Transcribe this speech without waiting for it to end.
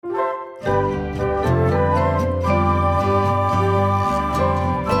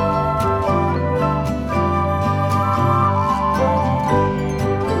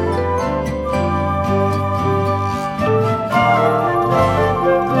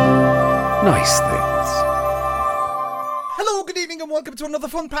Nice things. Hello, good evening, and welcome to another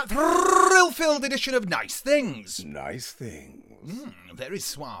fun-packed, thrill-filled edition of Nice Things. Nice things. Very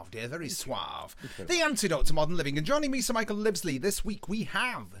suave, dear, very suave. The antidote to modern living. And joining me, Sir Michael Livesley, this week we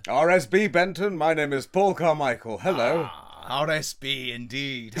have... RSB Benton, my name is Paul Carmichael. Hello. RSB,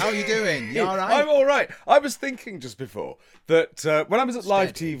 indeed. How are you doing? You all right? I'm all right. I was thinking just before that when I was at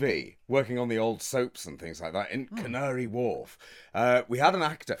Live TV, working on the old soaps and things like that in Canary Wharf, we had an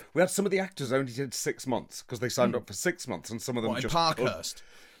actor. We had some of the actors only did 6 months because they signed up for 6 months, and some of them What, just in Parkhurst?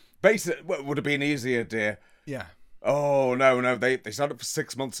 Basically, well, it would have been easier, dear. Yeah. Oh, no, they signed up for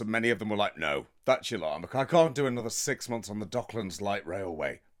 6 months, and many of them were like, no, that's your lot. I can't do another 6 months on the Docklands Light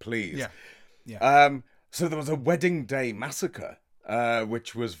Railway, please. Yeah. So there was a wedding day massacre,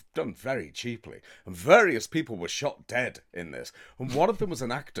 which was done very cheaply, and various people were shot dead in this, and one of them was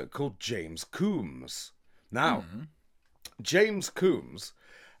an actor called James Coombs. Now, James Coombs,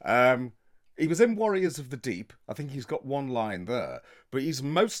 he was in Warriors of the Deep. I think he's got one line there, but he's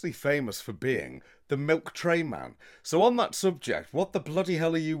mostly famous for being the milk tray man. So on that subject, what the bloody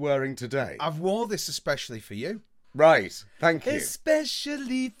hell are you wearing today? I've wore this especially for you. Right, thank you.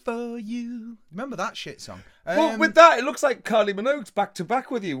 Especially for you. Remember that shit song? Well, with that, it looks like Kylie Minogue's back to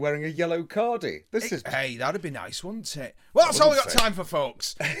back with you wearing a yellow cardi. Hey, that'd be nice, wouldn't it? Well, that's all we got time for,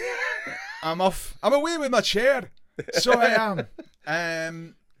 folks. I'm off. I'm away with my chair. So I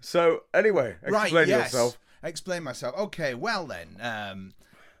am. So, anyway, explain yourself. Explain myself. Okay, well then,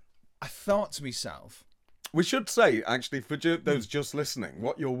 I thought to myself... We should say, actually, for those just listening,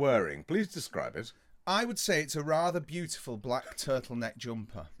 what you're wearing. Please describe it. I would say it's a rather beautiful black turtleneck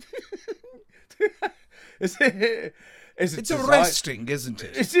jumper. It's arresting, isn't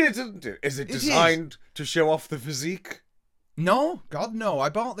it? It is, isn't it? Is it designed to show off the physique? No, God, no. I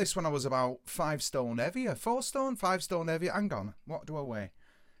bought this when I was about 5 stone heavier. 4 stone, 5 stone heavier. Hang on. What do I weigh?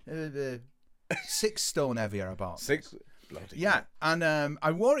 6 stone heavier I bought. 6? Bloody yeah, and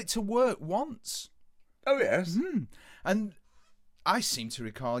I wore it to work once. Oh, yes. And I seem to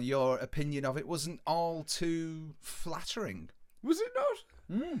recall your opinion of it wasn't all too flattering. Was it not?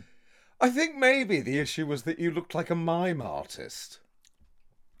 I think maybe the issue was that you looked like a mime artist.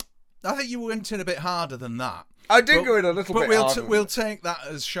 I think you went in a bit harder than that. I did go in a little bit harder. But we'll take that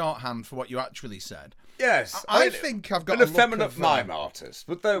as shorthand for what you actually said. Yes. I think I've got an effeminate mime artist,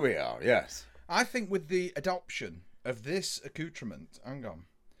 but there we are, yes. I think with the adoption of this accoutrement, hang on,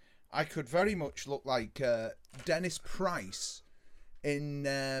 I could very much look like Dennis Price in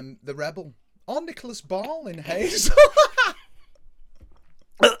The Rebel, or Nicholas Ball in Hazel.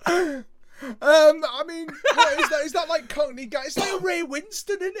 I mean, what is that? Is that like Cockney guy? It's like a Ray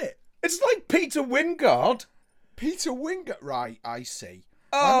Winston, isn't it? It's like Peter Wingard. Peter Wingard, right? I see.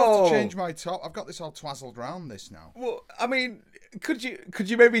 Oh. I have to change my top. I've got this all twazzled round this now. Well, I mean, could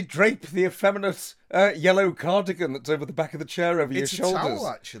you maybe drape the effeminate yellow cardigan that's over the back of the chair over your shoulders? It's a towel,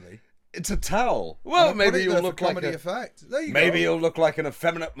 actually. It's a towel. Well, maybe you'll look like effect. There you maybe go. you'll look like an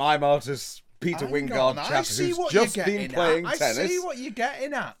effeminate mime artist, Peter Wingard chap who's just been playing tennis. I see what you're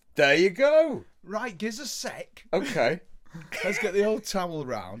getting at. There you go. Right, give us a sec. Okay. Let's get the old towel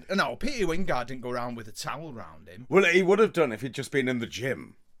round. No, Peter Wingard didn't go round with a towel round him. Well, he would have done if he'd just been in the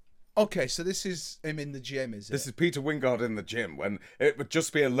gym. Okay, so this is him in the gym, is it? This is Peter Wingard in the gym, when it would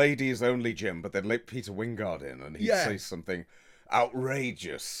just be a ladies-only gym, but they'd let Peter Wingard in, and he'd say something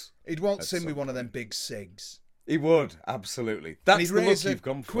outrageous. He'd waltz in with one of them big cigs. He would, absolutely. That's the look you've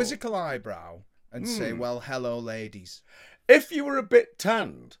gone for. Quizzical eyebrow and say, well, hello, ladies. If you were a bit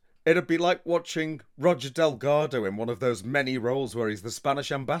tanned, it'd be like watching Roger Delgado in one of those many roles where he's the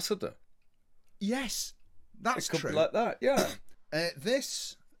Spanish ambassador. Yes, that's true. It could be like that, yeah.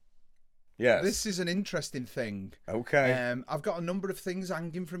 This is an interesting thing. Okay. I've got a number of things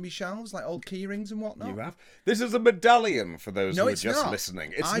hanging from my shelves, like old key rings and whatnot. You have? This is a medallion for those who are just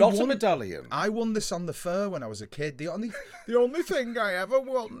listening. It's not a medallion. I won this on the fair when I was a kid. The only thing I ever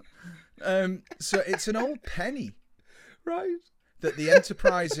won. So it's an old penny. Right. That the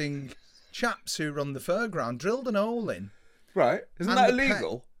enterprising chaps who run the fairground drilled an hole in. Right. Isn't that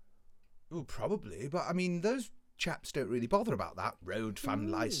illegal? Oh, probably. But, I mean, those chaps don't really bother about that. Road,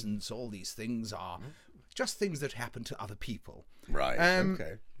 fan licence, all these things are just things that happen to other people. Right,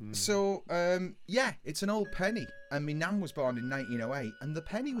 okay. So, it's an old penny. And my nan was born in 1908, and the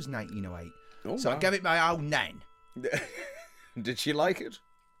penny was 1908. Oh, so wow. I gave it my own nan. Did she like it?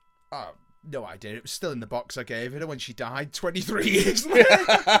 No idea. It was still in the box I gave her when she died 23 years later.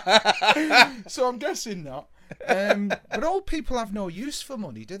 So I'm guessing not. But old people have no use for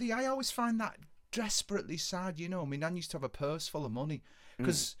money, do they? I always find that desperately sad, you know. My nan used to have a purse full of money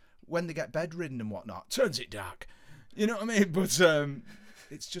because when they get bedridden and whatnot, turns it dark. You know what I mean? But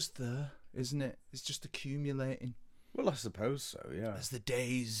it's just there. isn't it? It's just accumulating Well, I suppose so, yeah. as the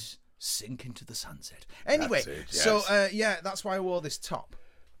days sink into the sunset. Anyway, That's it, yes. so that's why I wore this top.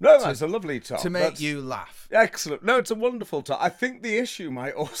 No, that's a lovely top. To make That's you laugh. excellent. No, it's a wonderful top. I think the issue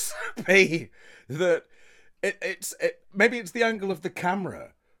might also be that maybe it's the angle of the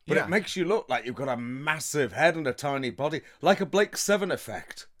camera, but Yeah. it makes you look like you've got a massive head and a tiny body, like a Blake 7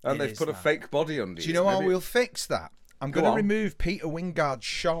 effect, and It they've is put a that. fake body under Do you know how Maybe- we'll fix that? I'm Go going to on. remove Peter Wingard's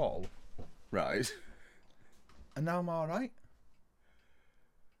shawl, Right. and now I'm all right.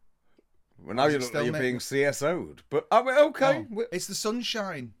 Well, now Does you it look still like you're make being me- CSO'd. But, I mean, okay. Oh, it's the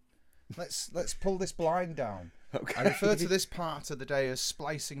sunshine. Let's pull this blind down. Okay. I refer to this part of the day as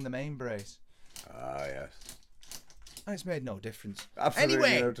splicing the main brace. Ah, yes. And it's made no difference. Absolutely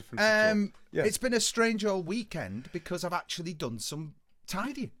Anyway, no difference at all. Yeah. it's been a strange old weekend because I've actually done some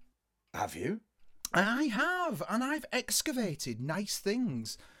tidying. Have you? I have, and I've excavated nice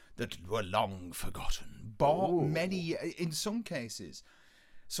things that were long forgotten. Bought Ooh. many, in some cases.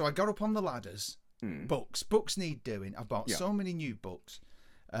 So I got up on the ladders. Books need doing. I've bought Yeah. so many new books.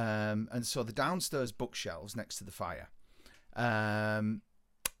 And so the downstairs bookshelves next to the fire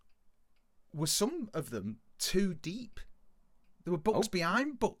were some of them too deep. There were books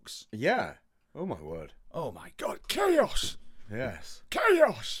behind books. Yeah. Oh, my word. Oh my God, chaos! Yes.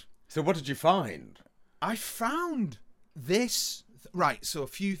 Chaos! So what did you find? I found this. Right, so a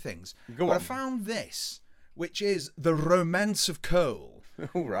few things. Go But on. I found this, which is The Romance of Coal,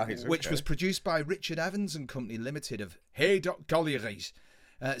 All right. which okay. was produced by Richard Evans and Company Limited of Haydock Collieries,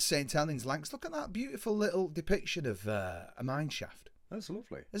 St Helens, Lancs. Look at that beautiful little depiction of a mine shaft. That's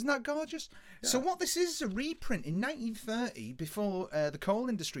lovely. Isn't that gorgeous? Yeah. So what this is a reprint in 1930, before the coal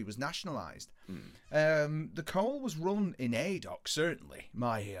industry was nationalised. The coal was run in Haydock, certainly,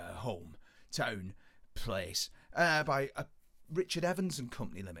 my hometown place, by Richard Evans and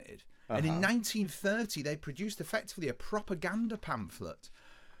Company Limited. And in 1930, they produced effectively a propaganda pamphlet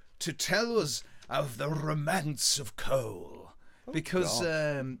to tell us of the romance of coal. Because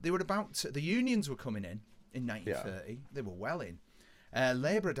they were about to, the unions were coming in 1930. They were well in.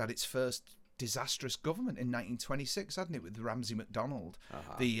 Labour had its first disastrous government in 1926, hadn't it, with Ramsay MacDonald,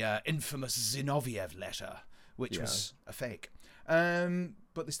 the infamous Zinoviev letter, which was a fake.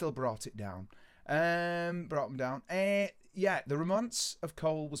 But they still brought it down. Brought them down. The Romance of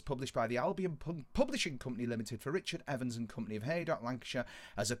Coal was published by the Albion Publishing Company Limited for Richard Evans and Company of Haydock, Lancashire,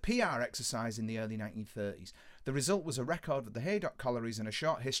 as a PR exercise in the early 1930s. The result was a record of the Haydock collieries and a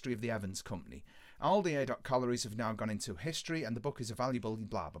short history of the Evans Company. All the Haydock collieries have now gone into history, and the book is a valuable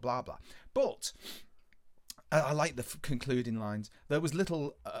blah, blah, blah, blah. But I like the concluding lines. There was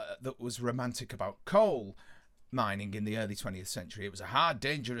little that was romantic about coal mining in the early 20th century. It was a hard,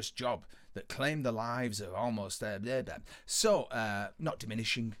 dangerous job that claimed the lives of almost... blah, blah. So, not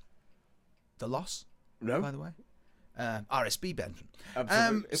diminishing the loss, by the way. RSB Benton.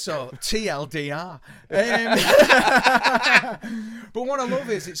 Absolutely. So TLDR. But what I love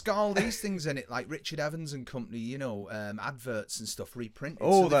is it's got all these things in it, like Richard Evans and Company, adverts and stuff reprinted.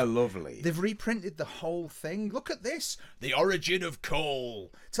 Oh, So they're lovely. They've reprinted the whole thing. Look at this. The origin of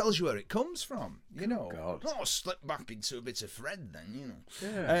coal. Tells you where it comes from, God. Oh, slip back into a bit of thread then,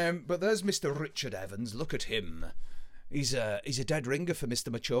 Yeah. But there's Mr. Richard Evans. Look at him. He's a dead ringer for Mr.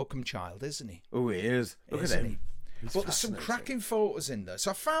 Machokum Child, isn't he? Oh, he is. Look Isn't at him. he? He's But there's some fascinating. cracking photos in there.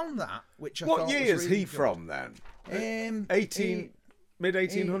 So I found that, which I What thought year was is really he good. from then? Mid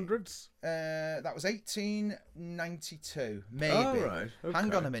 1800s? That was 1892, maybe. Oh, right. Hang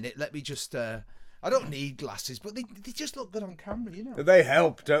Okay. on a minute. Let me just... I don't need glasses, but they just look good on camera, They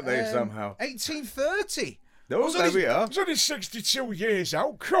help, don't they, somehow? 1830. Oh, there we are. It's only 62 years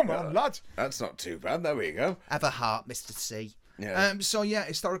out. Come on, lad. That's not too bad. There we go. Have a heart, Mr. C. Yeah.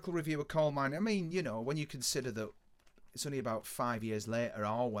 Historical review of coal mining. I mean, when you consider that it's only about 5 years later,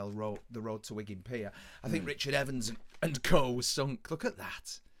 Orwell wrote The Road to Wigan Pier. I think Richard Evans and Co. was sunk. Look at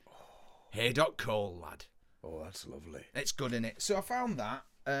that. Haydock Coal, lad. Oh, that's lovely. It's good, in it. So I found that.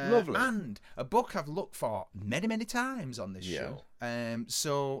 Lovely. And a book I've looked for many, many times on this show. I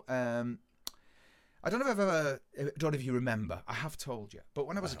don't know if you remember. I have told you. But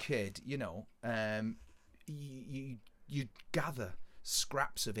when I was a kid, you'd gather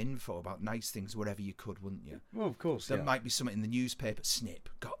scraps of info about nice things wherever you could, wouldn't you? Well, of course, There might be something in the newspaper. Snip.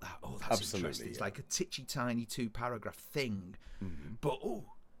 Got that. Oh, that's Absolutely, interesting. It's yeah. like a titchy tiny 2-paragraph thing. Mm-hmm. But,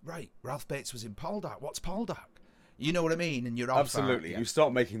 right. Ralph Bates was in Poldark. What's Poldark? You know what I mean? And you're off. Absolutely. You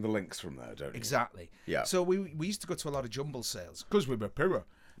start making the links from there, don't you? Exactly. Yeah. So we used to go to a lot of jumble sales because we were poor.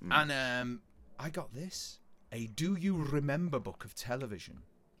 And I got this, a Do You Remember book of television.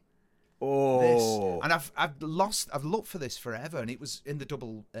 Oh. This. And I've looked for this forever, and it was in the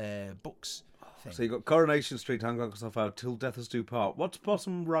double books thing. So you got Coronation Street, Hancock Stuff Out, Till Death Us Do Part. What's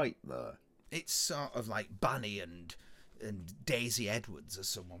bottom right there? It's sort of like Bunny and Daisy Edwards or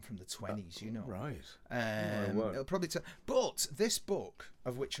someone from the 20s, you know. Right. It'll probably but this book,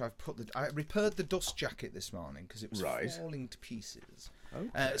 of which I repaired the dust jacket this morning because it was falling to pieces.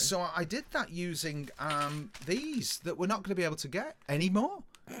 Okay. So I did that using these that we're not going to be able to get anymore.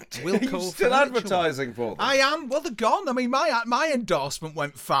 Wilco You're still advertising for them? I am. Well, they're gone. I mean, my endorsement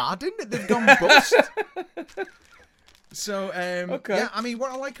went far, didn't it? They've gone bust. So, yeah, I mean,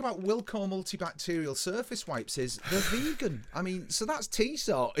 what I like about Wilco multibacterial surface wipes is they're vegan. I mean, so that's tea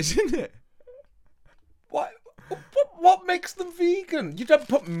salt, isn't it? What makes them vegan? You don't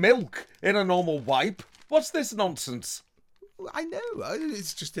put milk in a normal wipe. What's this nonsense? I know.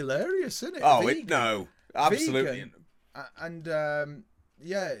 It's just hilarious, isn't it? Oh, no. Absolutely. Vegan.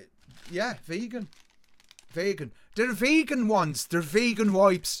 Yeah, vegan. Vegan. They're vegan ones. They're vegan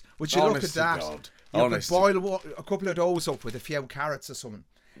wipes. Would you look at that? God. You could boil a couple of those up with a few carrots or something.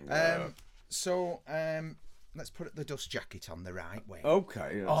 Let's put the dust jacket on the right way.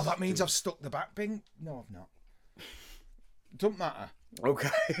 Okay. Oh, that means I've stuck the back bin. No, I've not. Don't matter. Okay.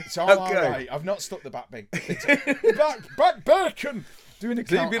 It's all right. I've not stuck the back bin. back bacon. Doing a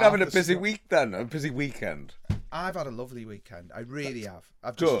So you've been having a busy week then? A busy weekend? I've had a lovely weekend. I really have.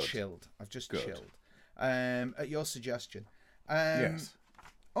 I've just chilled. Chilled. At your suggestion. Yes.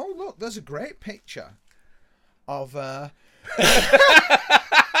 Oh, look, there's a great picture of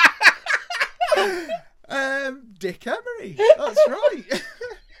Dick Emery. That's right.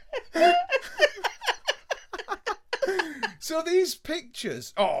 So these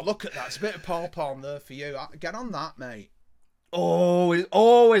pictures. Oh, look at that. It's a bit of pom-pom there for you. Get on that, mate. Oh,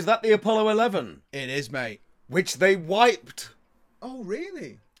 is that the Apollo 11? It is, mate. Which they wiped. Oh,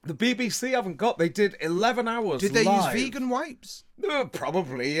 really? The BBC haven't got. They did 11 hours Did they live. use vegan wipes?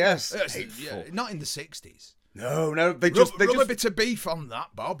 Probably, yes. Not in the 60s. No. They Rub just a bit of beef on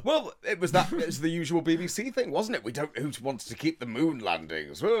that, Bob. Well, it's the usual BBC thing, wasn't it? Who wants to keep the moon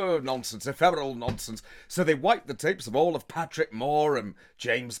landings? Oh, nonsense, ephemeral nonsense. So they wiped the tapes of all of Patrick Moore and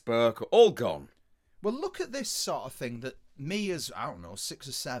James Burke, all gone. Well, look at this sort of thing that me as, I don't know, 6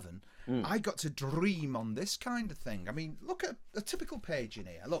 or 7, I got to dream on this kind of thing. I mean, look at a typical page in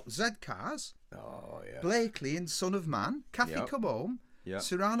here. Look, Z Cars. Oh, yeah. Blakely and Son of Man. Kathy Come Home.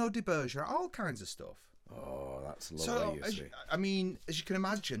 Cyrano de Bergerac. All kinds of stuff. Oh, that's lovely, you see. I mean, as you can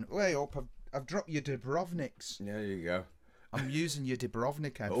imagine, way up, I've dropped your Dubrovniks. Yeah, there you go. I'm using your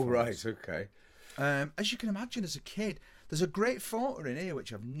Dubrovnik headphones. Oh, right, okay. As you can imagine, as a kid, there's a great photo in here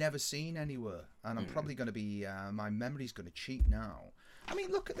which I've never seen anywhere, and I'm probably going to be my memory's going to cheat now. I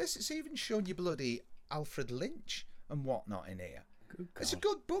mean, look at this. It's even showing you bloody Alfred Lynch and whatnot in here. It's a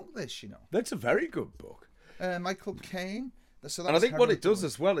good book, this, you know. That's a very good book. Michael Caine. So and I think what it does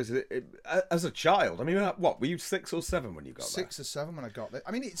as well is, as a child, I mean, what, were you 6 or 7 when you got 6 or 7 when I got there.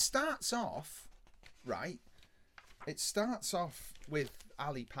 I mean, it starts off, right? It starts off with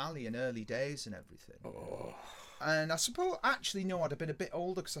Ali Pali and early days and everything. Oh. And I suppose, actually, no, I'd have been a bit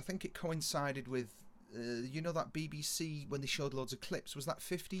older because I think it coincided with, you know, that BBC when they showed loads of clips. Was that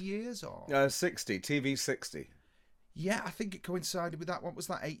 50 years or? 60, TV 60. Yeah, I think it coincided with that. What was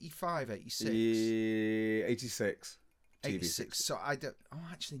that, 85, 86? 86. 86. So I did. Oh,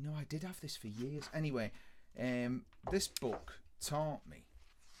 actually, no, I did have this for years. Anyway, this book taught me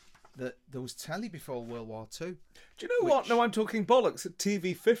that there was telly before World War II. Do you know what? No, I'm talking bollocks at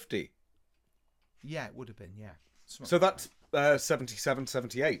TV 50. Yeah, it would have been, yeah. So that's 77,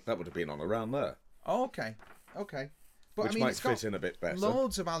 78. That would have been on around there. Oh, okay. But, Which might fit in a bit better.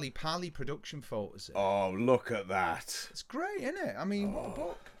 Loads of Ali Pali production photos. Oh, look at that. It's great, isn't it? I mean, what a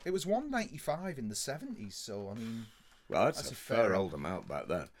book. It was $1.95 in the 70s, so, I mean... Well, that's a fair old amount back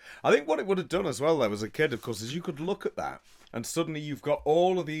then. I think what it would have done as well, though, as a kid, of course, is you could look at that, and suddenly you've got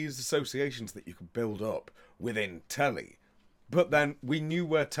all of these associations that you could build up within telly. But then we knew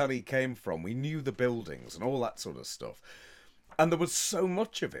where telly came from. We knew the buildings and all that sort of stuff. And there was so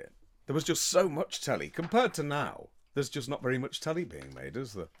much of it. There was just so much telly. Compared to now, there's just not very much telly being made,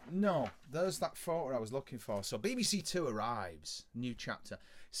 is there? No, there's that photo I was looking for. So BBC Two arrives, new chapter.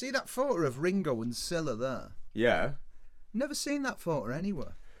 See that photo of Ringo and Scylla there? Yeah. Never seen that photo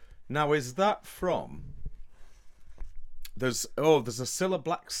anywhere. Now, is that from... There's a Cilla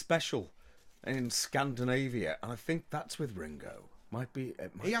Black special in Scandinavia, and I think that's with Ringo.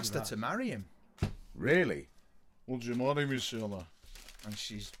 He asked her to marry him. Really? Would you marry me, Cilla? And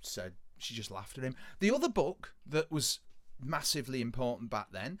she said, she just laughed at him. The other book that was massively important back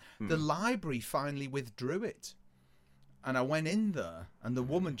then, the library finally withdrew it. and I went in there, and the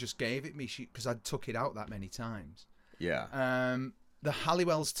woman just gave it me because I'd took it out that many times. Yeah. The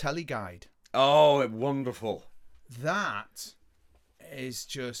Halliwell's Telly Guide. Oh, wonderful. That is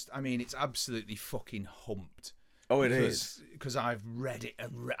just, I mean, it's absolutely fucking humped. Oh, it is. Because I've read it.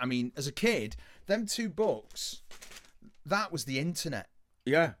 I mean, as a kid, them 2 books, that was the internet.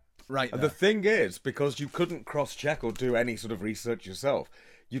 Yeah. Right And there. the thing is, because you couldn't cross-check or do any sort of research yourself,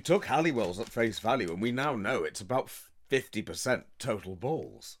 you took Halliwell's at face value, and we now know it's about 50% total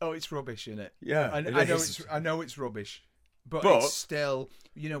balls. Oh, it's rubbish, isn't it? Yeah, I know it's rubbish. But it's still,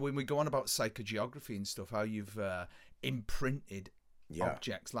 you know, when we go on about psychogeography and stuff, how you've imprinted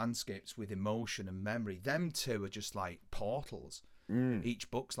objects, landscapes with emotion and memory, them 2 are just like portals. Each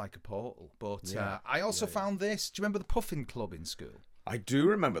book's like a portal. But I also found this. Do you remember the Puffin Club in school? I do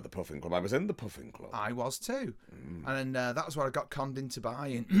remember the Puffin Club. I was in the Puffin Club. I was too. And that was what I got conned into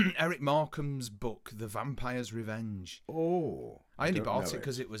buying. Eric Markham's book, The Vampire's Revenge. Oh. I only bought it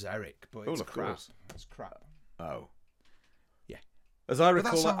because it was Eric, but it's crap. It's crap. Oh. Yeah. As I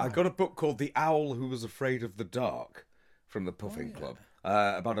recall, all I right. got a book called The Owl Who Was Afraid of the Dark from the Puffin Club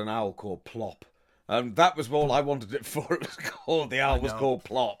about an owl called Plop. And that was all I wanted it for. It was called, the owl was called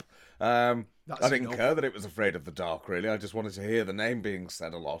Plop. I didn't care that it was afraid of the dark, really. I just wanted to hear the name being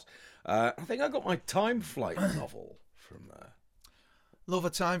said a lot. I think I got my Time Flight novel from there. Love a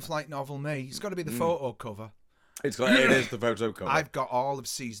Time Flight novel, me. It's got to be the photo cover. It is the photo cover. I've got all of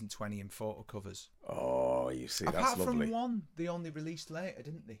season 20 in photo covers. Oh, you see, that's Apart lovely. from one, they only released later,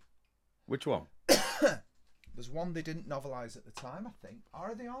 didn't they? Which one? There's one they didn't novelise at the time, I think.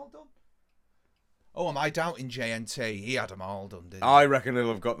 Are they all done? Oh, am I doubting JNT? He had them all done, didn't he? I reckon he'll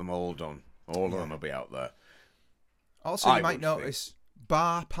have got them all done. All of them will be out there. Also, you might notice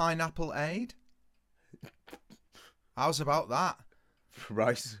Bar Pineapple Aid. How's about that?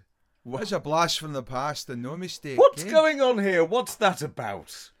 Right. There's a blast from the past and no mistake. What's going on here? What's that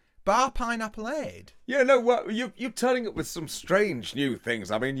about? Bar Pineapple Aid? Yeah, no, well, you're turning up with some strange new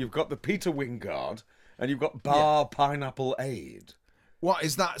things. I mean, you've got the Peter Wingard and you've got Bar Pineapple Aid. What,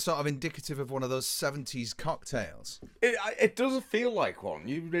 is that sort of indicative of one of those 70s cocktails? It doesn't feel like one.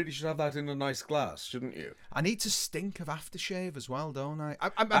 You really should have that in a nice glass, shouldn't you? I need to stink of aftershave as well, don't I?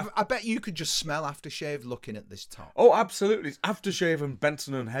 I bet you could just smell aftershave looking at this top. Oh, absolutely. It's aftershave and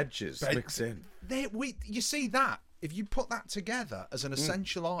Benton and Hedges mixed in. You see that? If you put that together as an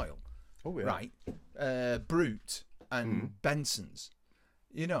essential oil, right? Brute and Benson's,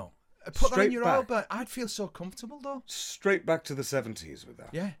 you know, put that in your oil burn. I'd feel so comfortable though. Straight back to the 70s with that.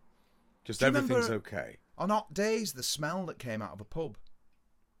 Yeah. Just everything's okay. On hot days, the smell that came out of a pub.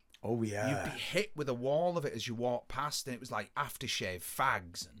 Oh, yeah. You'd be hit with a wall of it as you walked past, and it was like aftershave,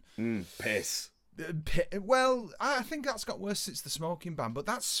 fags, and piss. Well, I think that's got worse since the smoking ban, but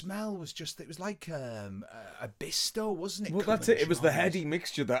that smell was just, it was like a Bisto, wasn't it? Well, that's it. It was the heady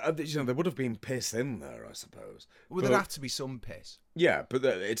mixture that, there would have been piss in there, I suppose. Well, there'd have to be some piss. Yeah, but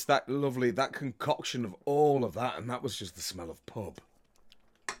it's that lovely, that concoction of all of that, and that was just the smell of pub.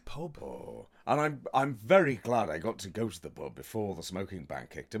 Pub? Oh. And I'm very glad I got to go to the pub before the smoking ban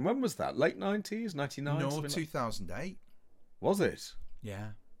kicked in. When was that? Late 90s? 99? No, 2008. Was it? Yeah.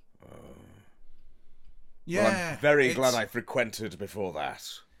 Well, I'm very glad I frequented before that.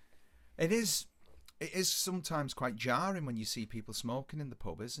 It is sometimes quite jarring when you see people smoking in the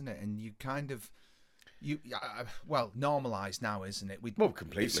pub, isn't it? And you kind of, normalised now, isn't it?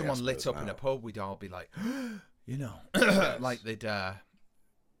 Completely. If someone lit up in a pub, we'd all be like, you know, like they'd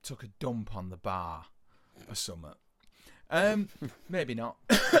took a dump on the bar or something. Maybe not,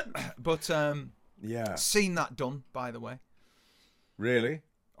 but yeah, seen that done, by the way. Really?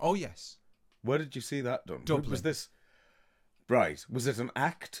 Oh yes. Where did you see that done? Dublin. Was this right? Was it an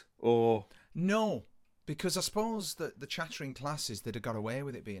act or no? Because I suppose that the chattering classes, they'd have got away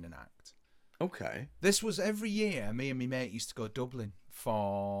with it being an act. Okay. This was every year. Me and my mate used to go to Dublin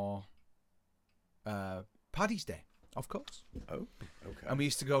for Paddy's Day, of course. Oh, okay. And we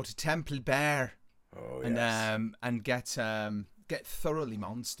used to go to Temple Bar. Oh, and yes. And get thoroughly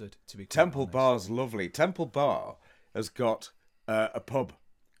monstered, to be quite Temple honest. Bar's lovely. Temple Bar has got a pub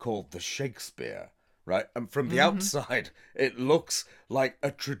called the Shakespeare, right? And from the outside, it looks like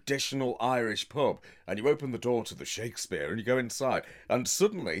a traditional Irish pub. And you open the door to the Shakespeare and you go inside, and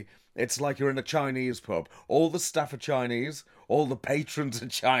suddenly it's like you're in a Chinese pub. All the staff are Chinese, all the patrons are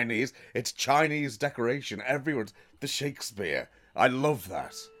Chinese. It's Chinese decoration everywhere. The Shakespeare. I love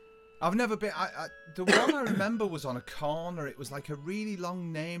that. I've never been. The one I remember was on a corner. It was like a really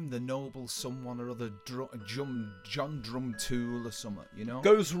long name, the Noble Someone or other, John Drumtool or something, you know?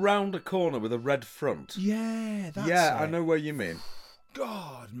 Goes round a corner with a red front. Yeah, that's Yeah, it. I know where you mean.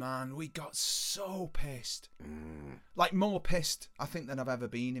 God, man, we got so pissed. Like, more pissed, I think, than I've ever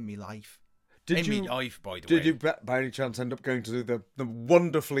been in my life. Did in you, my life, by the way. Did you, by any chance, end up going to the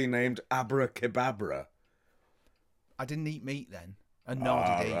wonderfully named Abracababra? I didn't eat meat then, and nor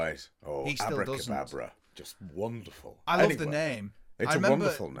did he. Right. Oh, he still doesn't. Abracababra. Just wonderful. I love the name. It's I a remember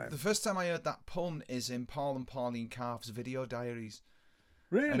wonderful name. The first time I heard that pun is in Paul and Pauline Carve's video diaries.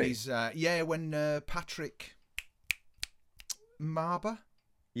 Really? And he's, when Patrick Marber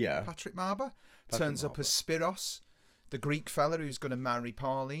turns up as Spiros, the Greek fella who's going to marry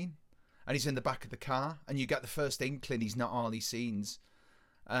Pauline, and he's in the back of the car, and you get the first inkling he's not all he seems.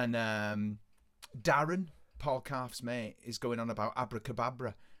 And Darren, Paul Carve's mate, is going on about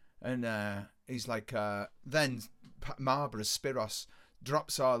Abracababra, and he's like, then Marber as Spiros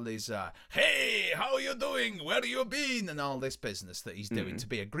drops all his, hey, how you doing? Where you been? And all this business that he's doing to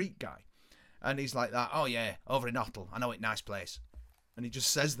be a Greek guy. And he's like that, oh yeah, over in Ottle. I know it, nice place. And he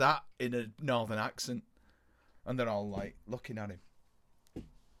just says that in a northern accent. And they're all like looking at him.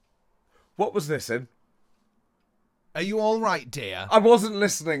 What was this in? Are you all right, dear? I wasn't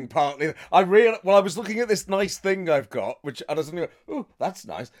listening partly. I was looking at this nice thing I've got, which I was like, oh, that's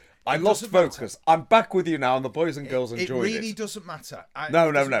nice. I lost focus. I'm back with you now, and the boys and girls enjoyed it. It really doesn't matter.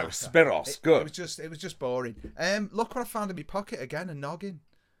 No. Spiros, good. It was just boring. Look what I found in my pocket again, a noggin.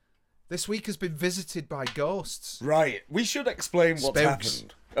 This week has been visited by ghosts. Right. We should explain what's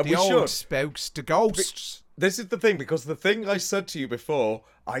happened. The old spokes, the ghosts. This is the thing, because the thing I said to you before,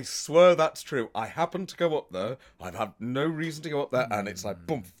 I swear that's true. I happened to go up there. I've had no reason to go up there, and it's like,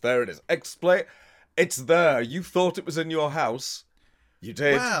 boom, there it is. Explain. It's there. You thought it was in your house. You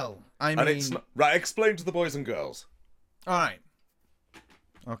did. Well, I mean... And it's not, right, explain to the boys and girls. All right.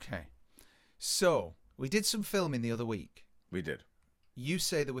 Okay. So, we did some filming the other week. We did. You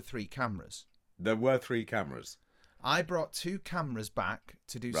say there were 3 cameras. There were 3 cameras. I brought 2 cameras back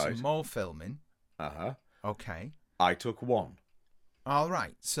to do some more filming. Uh-huh. Okay. I took 1. All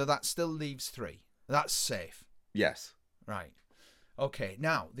right. So that still leaves 3. That's safe. Yes. Right. Okay.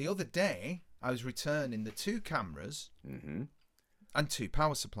 Now, the other day, I was returning the 2 cameras and 2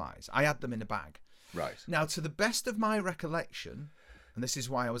 power supplies. I had them in a bag. Right. Now, to the best of my recollection, and this is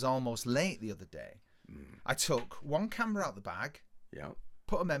why I was almost late the other day, I took 1 camera out the bag,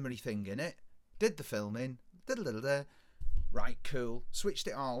 put a memory thing in it, did the filming, right, cool, switched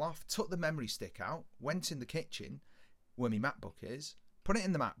it all off, took the memory stick out, went in the kitchen, where my MacBook is, put it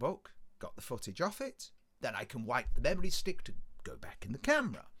in the MacBook, got the footage off it, then I can wipe the memory stick to go back in the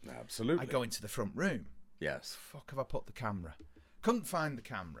camera. Absolutely. I go into the front room. Yes. Fuck have I put the camera? Couldn't find the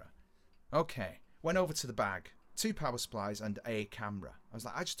camera. Okay, went over to the bag, 2 power supplies and a camera. I was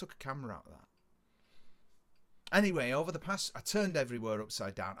like, I just took a camera out of that. Anyway, over the past, I turned everywhere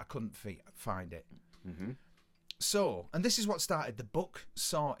upside down. I couldn't find it. So, and this is what started the book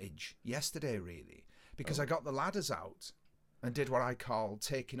sortage yesterday, really, because I got the ladders out and did what I call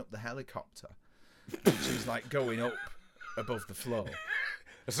taking up the helicopter, which is like going up above the floor.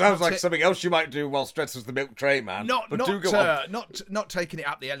 It sounds like something else you might do while stretches the milk tray, man. Not taking it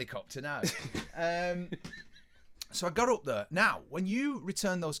up the helicopter now. So I got up there. Now, when you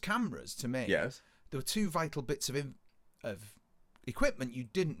return those cameras to me, there were 2 vital bits of equipment you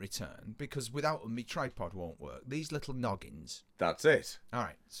didn't return, because without them, my tripod won't work. These little noggins. That's it. All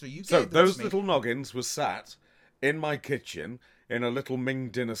right. So you. So those little noggins were sat in my kitchen in a little Ming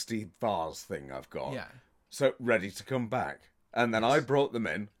Dynasty vase thing I've got. Yeah. So ready to come back. And then I brought them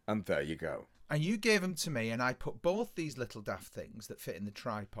in, and there you go. And you gave them to me, and I put both these little daft things that fit in the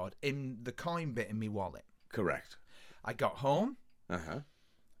tripod in the coin bit in my wallet. Correct. I got home. I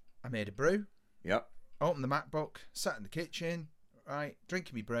made a brew. Yep. Opened the MacBook, sat in the kitchen, right,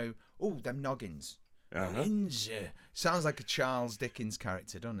 drinking me brew. Oh, them noggins. Noggins. Sounds like a Charles Dickens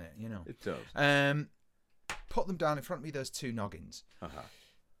character, doesn't it? You know. It does. Put them down in front of me. There's 2 noggins.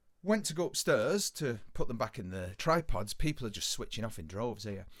 Went to go upstairs to put them back in the tripods. People are just switching off in droves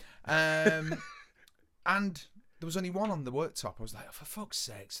here. And there was only 1 on the worktop. I was like, oh, for fuck's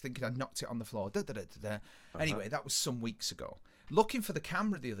sakes, thinking I'd knocked it on the floor. Anyway, that was some weeks ago. Looking for the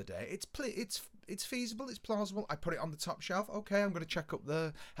camera the other day. It's feasible. It's plausible. I put it on the top shelf. Okay, I'm going to check up.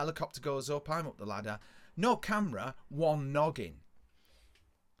 The helicopter goes up. I'm up the ladder. No camera. 1 noggin.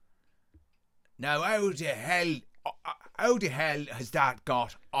 Now, how the hell has that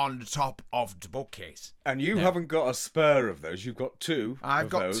got on the top of the bookcase? And you haven't got a spare of those. You've got 2. I've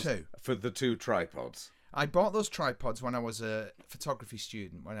got 2 for the 2 tripods. I bought those tripods when I was a photography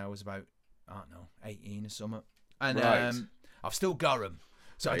student, when I was about, I don't know, 18 or something. And I've still got them.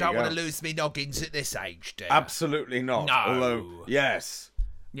 So I don't want to lose me noggins at this age, dear. Absolutely not. No. Although, yes.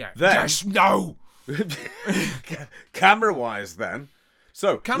 Yeah. Then, yes, no. Camera-wise, then,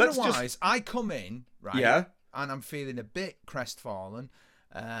 So, camera-wise, I come in, right? Yeah. And I'm feeling a bit crestfallen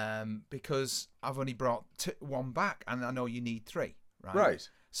because I've only brought one back, and I know you need 3, right? Right.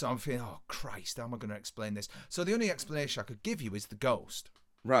 So I'm feeling, oh, Christ, how am I going to explain this? So the only explanation I could give you is the ghost.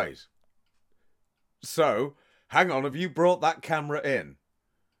 Right. So, hang on, have you brought that camera in?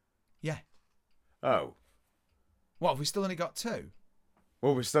 Yeah. Oh. What, have we still only got 2?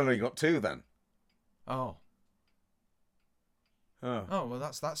 Well, we've still only got 2 then. Oh. Oh. Oh, well,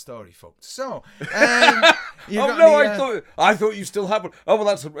 that's that story, fucked. So, I thought you still had one. Oh, well,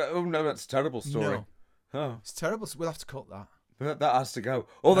 that's a terrible story. No. Oh. It's terrible. So we'll have to cut that. That has to go.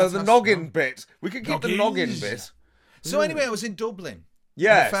 Although the noggin bit, we could keep the noggin bit. So anyway, I was in Dublin.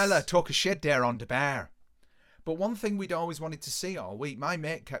 Yes. And a fella took a shit there on the bar. But one thing we'd always wanted to see all week, my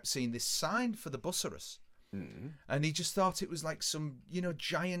mate kept seeing this sign for the Bussarus. Mm. And he just thought it was like some,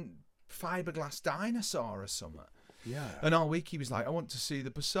 giant fiberglass dinosaur or something. Yeah. And all week he was like, I want to see the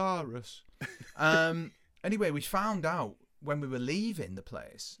Bussarus. Anyway, we found out when we were leaving the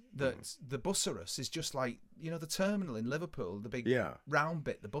place that the Bussarus is just like, the terminal in Liverpool, the big round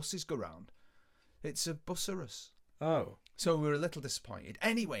bit the buses go round. It's a Bussarus. Oh. So we were a little disappointed.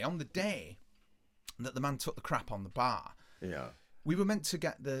 Anyway, on the day that the man took the crap on the bar, we were meant to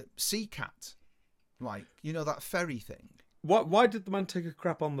get the Sea Cat, like, that ferry thing. Why did the man take a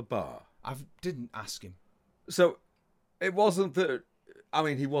crap on the bar? I didn't ask him. So, it wasn't that... I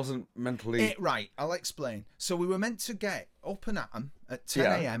mean, he wasn't mentally... Right, I'll explain. So we were meant to get up and at him at 10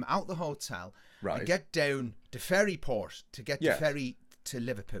 a.m. out the hotel and get down to ferry port to get the ferry to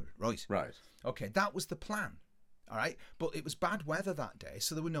Liverpool. Right. Right. Okay, that was the plan. All right. But it was bad weather that day,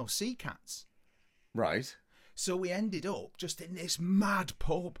 so there were no sea cats. Right. So we ended up just in this mad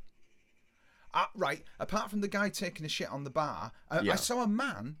pub. Right. Apart from the guy taking a shit on the bar, I saw a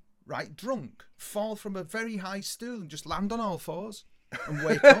man, right, drunk, fall from a very high stool and just land on all fours. And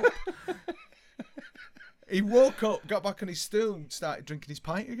wake up. He woke up, got back on his stool, and started drinking his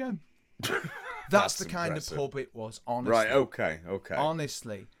pint again. That's the kind of pub it was, honestly. Right, okay.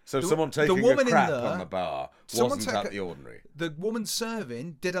 Honestly. So someone taking a crap on the bar wasn't out the ordinary. The woman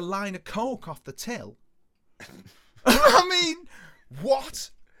serving did a line of coke off the till. I mean,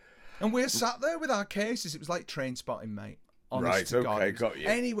 what? And we're sat there with our cases. It was like train spotting, mate. Honest to God. Got you.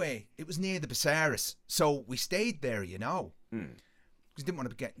 Anyway, it was near the Bussarus, so we stayed there, Because didn't want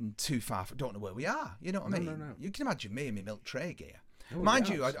to be getting too far. Don't know where we are. You know what I mean? No. You can imagine me in my milk tray gear. Mind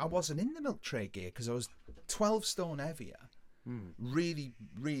you, I wasn't in the milk tray gear because I was 12 stone heavier, really,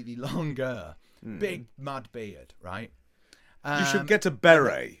 really long hair, big mad beard, right? You should get a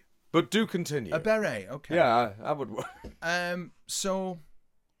beret, but do continue. A beret, okay. Yeah, I would. So,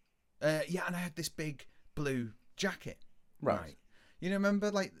 and I had this big blue jacket, right?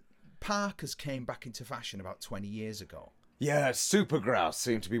 Remember, like, Parkers came back into fashion about 20 years ago. Yeah, Supergrass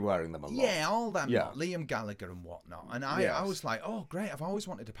seem to be wearing them a lot. Yeah, all them, Liam Gallagher and whatnot. And I was like, oh, great, I've always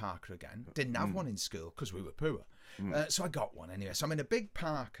wanted a Parker again. Didn't have one in school because we were poor. So I got one anyway. So I'm in a big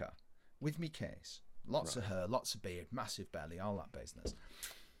Parker with me case. Lots of hair, lots of beard, massive belly, all that business.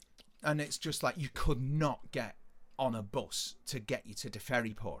 And it's just like you could not get on a bus to get you to the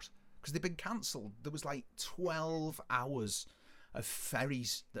ferry port because they've been cancelled. There was like 12 hours of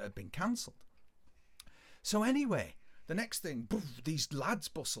ferries that had been cancelled. So anyway... The next thing, these lads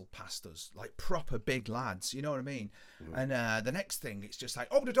bustle past us, like proper big lads, you know what I mean? And the next thing, it's just like,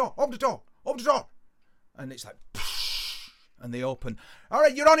 open the door. And it's like, and they open. All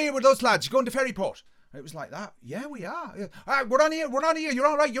right, you're on here with those lads. You're going to Ferryport. And it was like that. Yeah, we are. Yeah. All right, we're on here. You're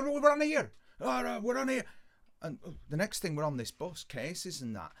all right. We're on here. All right, we're on here. And the next thing, we're on this bus, cases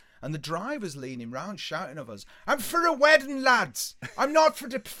and that. And the driver's leaning round shouting at us, I'm for a wedding, lads. I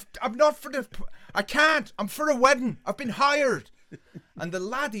can't. I'm for a wedding. I've been hired. And the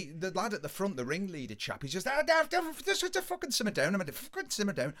lad at the front, the ringleader chap, he's just, just fucking simmer down. I'm fucking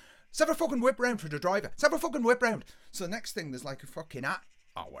simmer down. Let's have a fucking whip round for the driver. Let's have a fucking whip round. So the next thing, there's like a fucking hat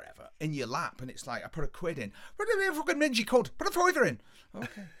or whatever in your lap. And it's like, I put a quid in. Put a fucking mingy cut. Put a fiver in.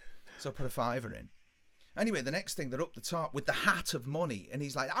 Okay. So I put a fiver in. Anyway, the next thing, they're up the top with the hat of money. And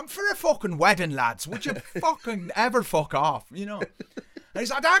he's like, I'm for a fucking wedding, lads. Would you fucking ever fuck off? You know? And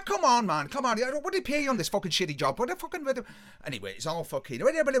he's like, come on, man. Come on. What do you pay you on this fucking shitty job? What the fucking... Anyway, it's all fucking...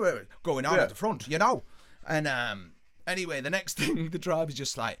 going on at the front, you know? And anyway, the next thing, the driver's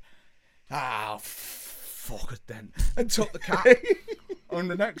just like, fuck it then. And took the cap.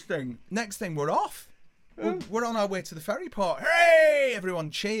 And the next thing, we're off. We're on our way to the ferry port. Hey!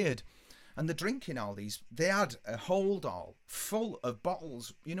 Everyone cheered. And they're drinking all these. They had a hold all full of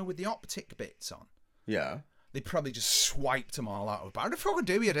bottles, with the optic bits on. Yeah. They probably just swiped them all out of the bar. What the fucking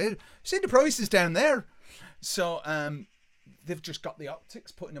do you do? See the prices down there. So they've just got the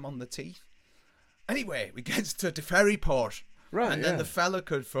optics, putting them on the teeth. Anyway, we get to the ferry port. Right, and then the fella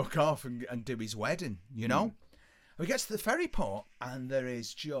could fuck off and do his wedding, you know? We get to the ferry port, and there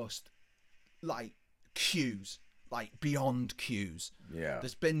is just, like, queues. Like, beyond queues. Yeah.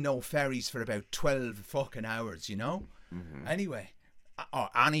 There's been no ferries for about 12 fucking hours, you know? Anyway,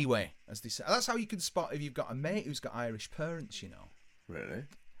 as they say. That's how you can spot if you've got a mate who's got Irish parents, you know? Really?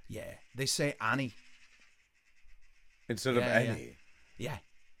 Yeah. They say Annie. Instead of any? Yeah.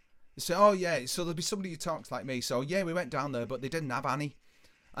 So, so there'll be somebody who talks like me. So, yeah, we went down there, but they didn't have Annie.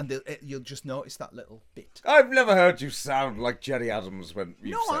 And you'll just notice that little bit. I've never heard you sound like Jerry Adams when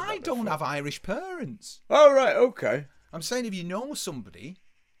you've said that. No, I don't have Irish parents. Oh, right, okay. I'm saying if you know somebody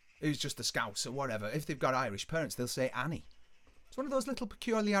who's just a Scouse or whatever, if they've got Irish parents, they'll say Annie. It's one of those little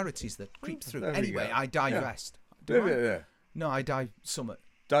peculiarities that creeps through. Anyway, I digressed. Yeah. No, I summit.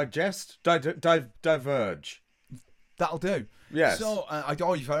 Digest? Diverge. That'll do. Yes. So I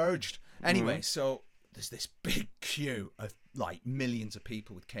diverged. Anyway, so there's this big queue of like millions of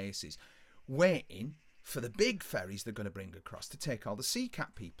people with cases waiting for the big ferries they're going to bring across to take all the Sea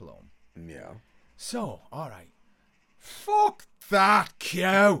Cat people home. Yeah. So, all right. Fuck that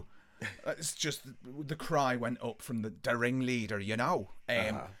queue. It's just the cry went up from the ringleader, you know.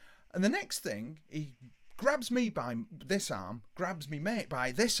 And the next thing, he grabs me by this arm, grabs me mate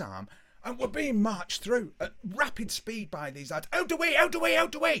by this arm, and we're being marched through at rapid speed by these lads. Out the way, out the way,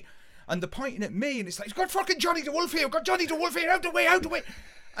 out the way. And they're pointing at me, and it's like, he's got fucking Johnny the Wolf here, got Johnny the Wolf here, out the way, out the way.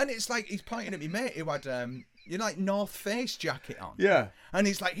 And it's like, he's pointing at me mate who had, like, North Face jacket on. Yeah. And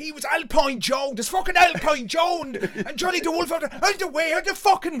he's like, he was Alpine Joe, there's fucking Alpine Joe, and Johnny the Wolf out the way, out the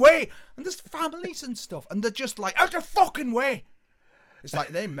fucking way. And there's families and stuff, and they're just like, out the fucking way. It's like,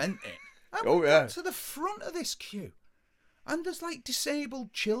 they meant it. And we got to the front of this queue. And there's like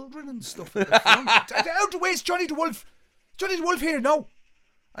disabled children and stuff at the front. Out the way, it's Johnny the Wolf. Johnny the Wolf here, no.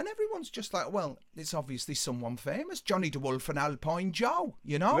 And everyone's just like, well, it's obviously someone famous. Johnny the Wolf and Alpine Joe,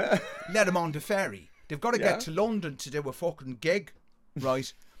 you know? Let him on the ferry. They've got to get to London to do a fucking gig,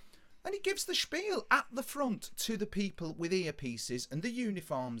 right? And he gives the spiel at the front to the people with earpieces and the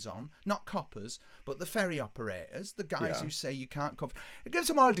uniforms on, not coppers, but the ferry operators, the guys who say you can't cover. He gives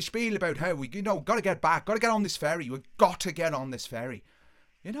them all the spiel about how we, got to get back, got to get on this ferry. We've got to get on this ferry.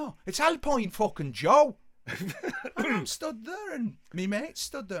 You know, it's Alpine fucking Joe. And I'm stood there, and me mate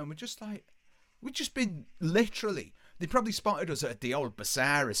stood there, and we'd just been literally. They probably spotted us at the old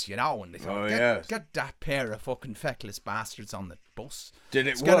Bazaars, you know, and they thought, get that pair of fucking feckless bastards on the bus. Did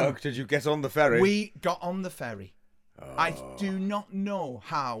it work? Did you get on the ferry? We got on the ferry. I do not know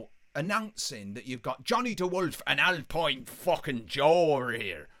how announcing that you've got Johnny the Wolf and Alpine fucking Joe over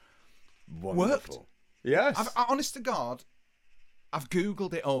here worked. Yes. Honest to God, I've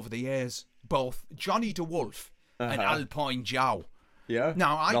Googled it over the years. Both Johnny the Wolf and Alpine Joe. Yeah.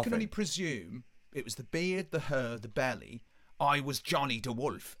 Now, I can only presume it was the beard, the hair, the belly. I was Johnny the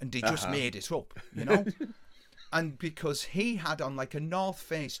Wolf, and they just made it up, you know? And because he had on like a North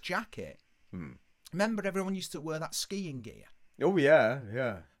Face jacket. Remember everyone used to wear that skiing gear? Oh, yeah.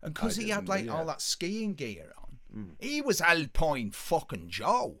 And because he had like all that skiing gear on, he was Alpine fucking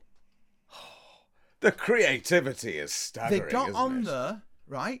Joe. The creativity is staggering. They got on there,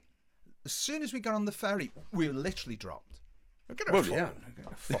 right? As soon as we got on the ferry, we were literally dropped.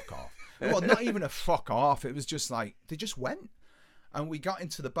 Fuck off. Well, not even a fuck off. It was just like, they just went. And we got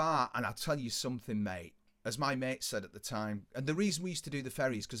into the bar, and I'll tell you something, mate. As my mate said at the time, and the reason we used to do the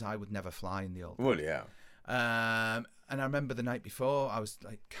ferry is because I would never fly in the old. Well, yeah. And I remember the night before, I was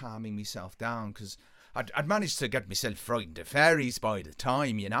like calming myself down because I'd managed to get myself frightened of ferries by the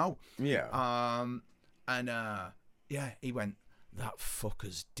time, you know. Yeah. He went, that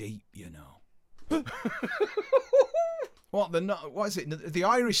fucker's deep, you know. What is it? The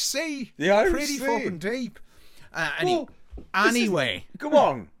Irish Sea. The Irish Pretty Sea. Fucking deep. Anyway. Come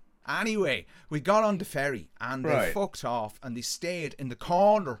on. Anyway, we got on the ferry and they fucked off and they stayed in the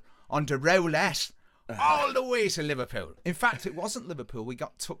corner on the roulette all the way to Liverpool. In fact, it wasn't Liverpool. We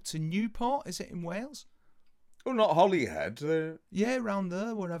got took to Newport. Is it in Wales? Oh, not Holyhead. Yeah, around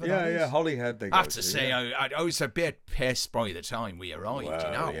there, wherever that is. Yeah, Holyhead they go I have to say, I was a bit pissed by the time we arrived,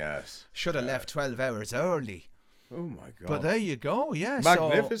 you know. Yes. Should have left 12 hours early. Oh, my God. But there you go, yeah.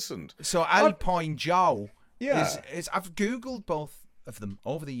 Magnificent. So Alpine Joe Yeah. is I've Googled both of them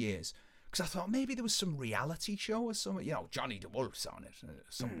over the years because I thought maybe there was some reality show or something. You know, Johnny the Wolf's on it.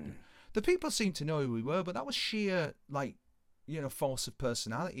 Something. The people seemed to know who we were, but that was sheer, like, you know, force of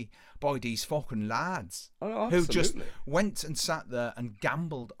personality by these fucking lads who just went and sat there and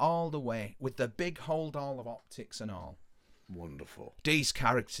gambled all the way with the big hold all of optics and all. Wonderful. These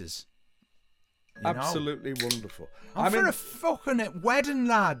characters. You Absolutely wonderful. I'm for a fucking wedding,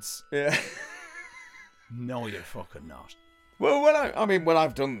 lads. Yeah. No, you're fucking not. Well, when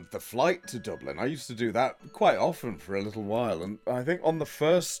I've done the flight to Dublin, I used to do that quite often for a little while, and I think on the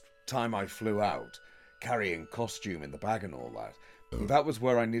first time I flew out, carrying costume in the bag and all that, that was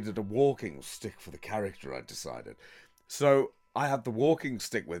where I needed a walking stick for the character I'd decided. So I had the walking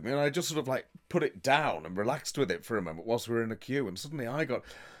stick with me, and I just sort of like put it down and relaxed with it for a moment whilst we were in a queue, and suddenly I got,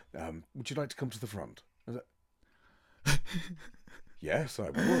 would you like to come to the front? I was like, yes, I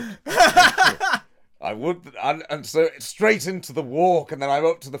would. I would, and so straight into the walk, and then I'm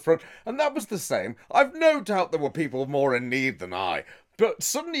up to the front, and that was the same. I've no doubt there were people more in need than I, but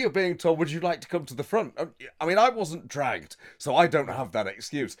suddenly you're being told, would you like to come to the front? I mean, I wasn't dragged, so I don't have that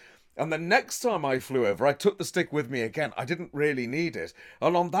excuse. And the next time I flew over, I took the stick with me again. I didn't really need it.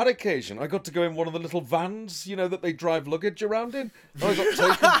 And on that occasion, I got to go in one of the little vans, you know, that they drive luggage around in. I got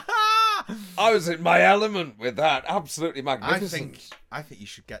taken. I was in my element with that. Absolutely magnificent. I think you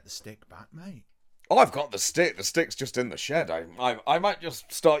should get the stick back, mate. Oh, I've got the stick. The stick's just in the shed. I might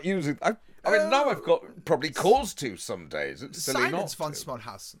just start using. I mean, now I've got probably cause to some days. It's silly not Silence von to.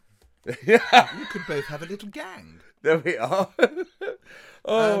 Smodhassen. Yeah, You could both have a little gang. there we are.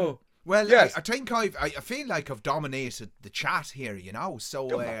 Oh, Well, yes. I think I feel like I've dominated the chat here, you know. So,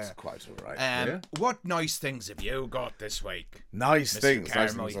 that's quite all right. Yeah. what nice things have you got this week? Nice Mr. things.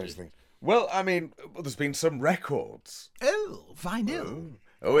 Nice Carmichael. things. Well, I mean, there's been some records. Oh, vinyl.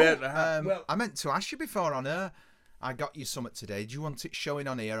 Oh yeah. Well, I meant to ask you before on air. I got you something today. Do you want it showing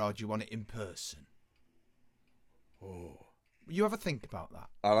on air or do you want it in person? oh, You ever think about that?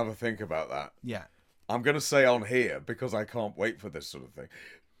 I'll have a think about that. Yeah. I'm going to say on here because I can't wait for this sort of thing.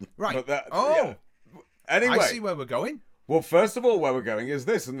 Right. But that, oh, yeah. Anyway. I see where we're going. Well, first of all, where we're going is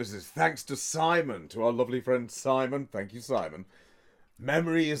this, and this is thanks to Simon, to our lovely friend Simon. Thank you, Simon.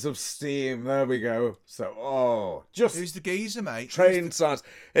 Memories of Steam. There we go. So, just Who's the geezer, mate? train science.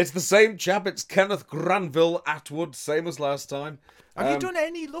 It's the same chap. It's Kenneth Granville Atwood, same as last time. Have you done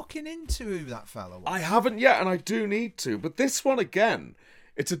any looking into who that fellow was? I haven't yet, and I do need to. But this one again,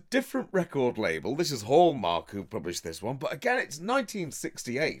 it's a different record label. This is Hallmark who published this one, but again, it's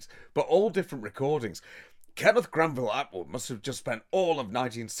 1968, but all different recordings. Kenneth Granville Atwood must have just spent all of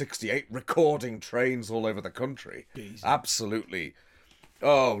 1968 recording trains all over the country. Easy. Absolutely.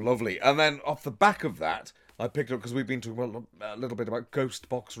 Oh, lovely. And then off the back of that, I picked up, because we've been talking a little bit about Ghost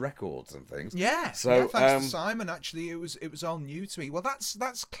Box Records and things. Yeah. So, thanks to Simon. Actually, it was all new to me. Well,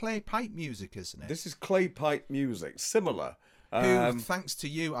 that's clay pipe music, isn't it? This is clay pipe music, similar. Who, thanks to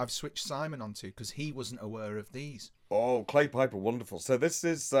you, I've switched Simon onto because he wasn't aware of these. Oh, clay pipe are wonderful. So this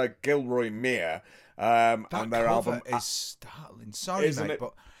is Gilroy Mere, and That their cover album. is startling. Sorry, Isn't mate, it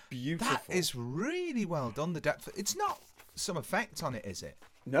but beautiful? that is really well done. The depth. It's not some effect on it, is it?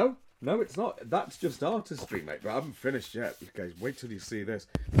 No, it's not. That's just artistry, mate. But I haven't finished yet. Okay, wait till you see this.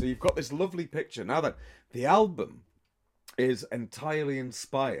 So you've got this lovely picture. Now then, the album is entirely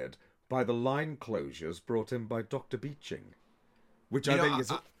inspired by the line closures brought in by Dr. Beeching, which I think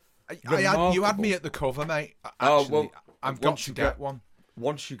is You had me at the cover, mate. I've got to get one.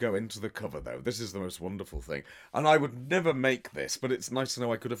 Once you go into the cover, though, this is the most wonderful thing. And I would never make this, but it's nice to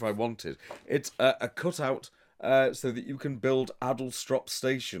know I could if I wanted. It's a cutout so that you can build Addlestrop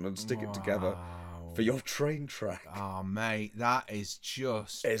Station and stick it together for your train track. Oh, mate, that is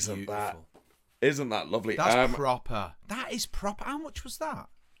just beautiful. Isn't that lovely? That's proper. That is proper. How much was that?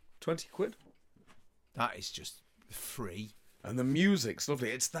 20 quid. That is just free. And the music's lovely.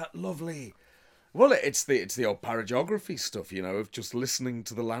 It's that lovely. Well, it's the old parageography stuff, you know, of just listening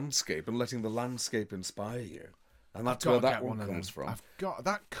to the landscape and letting the landscape inspire you. And that's where that one comes from. I've got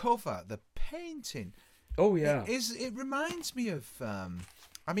that cover, the painting. Oh, yeah. It reminds me of,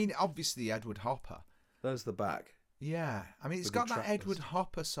 I mean, obviously Edward Hopper. There's the back. Yeah. I mean, it's got that Edward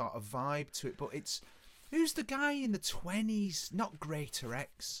Hopper sort of vibe to it, but who's the guy in the 20s? Not Greater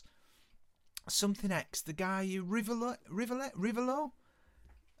X. Something X. The guy who, Rivolo?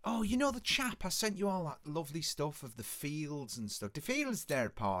 Oh, you know the chap, I sent you all that lovely stuff of the fields and stuff. The fields there,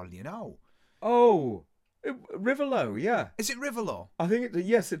 Paul, you know. Oh, Rivolo, yeah. Is it Rivolo? I think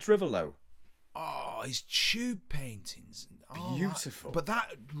yes, it's Rivolo. Oh, his tube paintings. Beautiful. But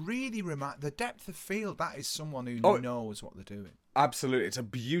that really the depth of field, that is someone who knows what they're doing. Absolutely. It's a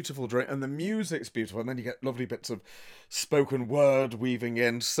beautiful drawing, and the music's beautiful, and then you get lovely bits of spoken word weaving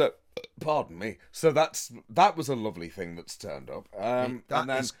in. So, pardon me. So that was a lovely thing that's turned up.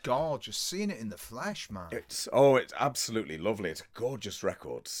 That is gorgeous. Seeing it in the flesh, man. It's absolutely lovely. It's a gorgeous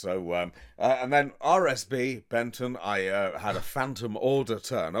record. So, and then RSB, Benton, I had a Phantom Order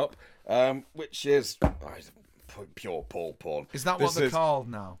turn up, which is pure Paul porn. Is that what they're called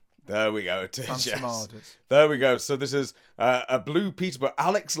now? There we go. It is, Phantom yes. Orders. There we go. So this is a Blue Peter, but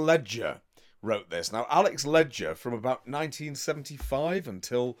Alex Ledger wrote this. Now, Alex Ledger, from about 1975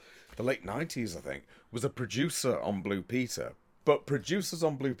 until the late 90s, I think, was a producer on Blue Peter. But producers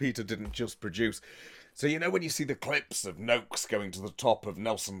on Blue Peter didn't just produce. So, you know, when you see the clips of Noakes going to the top of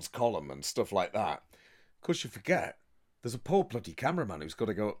Nelson's column and stuff like that, of course you forget, there's a poor bloody cameraman who's got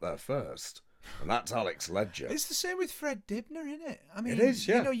to go up there first. And that's Alex Ledger. It's the same with Fred Dibner, isn't it? I mean, it is,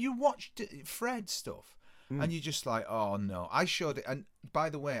 yeah. You know, you watched Fred stuff, and you're just like, oh no. I showed it, and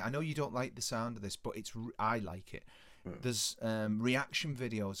by the way, I know you don't like the sound of this, but I like it. There's reaction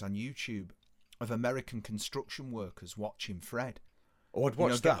videos on YouTube of American construction workers watching Fred. Oh, I'd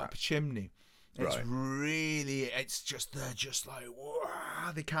watch get that. up a chimney. It's Right. really, they're just like,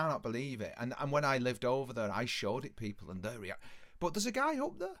 wow, they cannot believe it. And when I lived over there, I showed it people, and they react. But there's a guy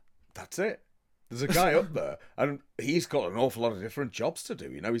up there. That's it. There's a guy up there, and he's got an awful lot of different jobs to do.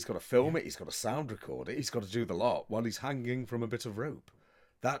 You know, he's got to film it, he's got to sound record it, he's got to do the lot while he's hanging from a bit of rope.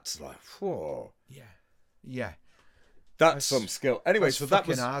 That's like, whoa. Yeah. That's some skill. Anyway, so that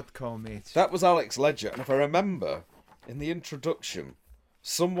was hardcore, mate. That was Alex Ledger, and if I remember, in the introduction,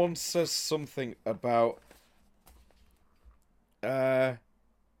 someone says something about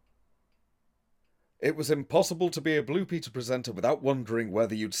it was impossible to be a Blue Peter presenter without wondering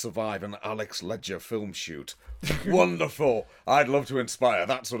whether you'd survive an Alex Ledger film shoot. Wonderful. I'd love to inspire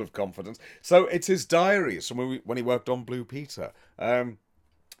that sort of confidence. So it's his diaries from when he worked on Blue Peter.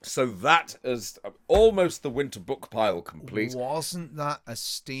 So that is almost the winter book pile complete. Wasn't that a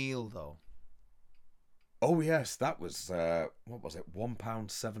steal, though? Oh, yes. That was, what was it?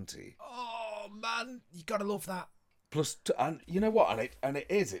 £1.70. Oh, man. You got to love that. Plus, and you know what? And it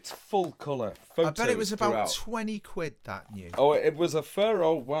is. It's full colour photos. I bet it was about throughout. 20 quid, that new. Oh, it was a fair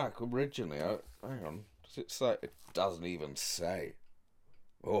old whack originally. Hang on. Does it say? It doesn't even say.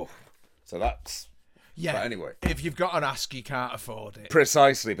 Oh, so that's... Yeah. But anyway. If you've got an ask, you can't afford it.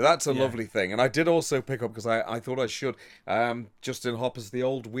 Precisely. But that's a lovely thing. And I did also pick up, because I thought I should, Justin Hopper's The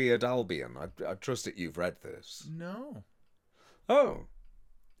Old Weird Albion. I trust that you've read this. No. Oh.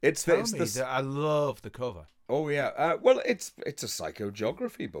 It's Tell the me that I love the cover. Oh, yeah. Well, it's a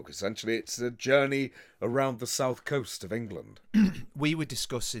psychogeography book, essentially. It's a journey around the south coast of England. We were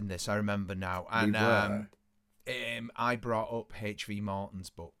discussing this, I remember now. And I brought up H.V. Morton's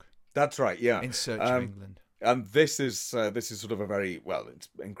book. That's right, yeah. In Search of England. And this is sort of a very, well, it's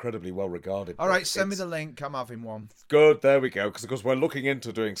incredibly well regarded. All right, send me the link. I'm having one. Good, there we go. Because, of course, we're looking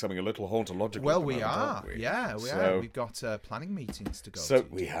into doing something a little hauntological. Well, we are. Yeah, we are. We've got planning meetings to go to. So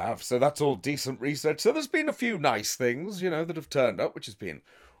we have. So that's all decent research. So there's been a few nice things, that have turned up, which has been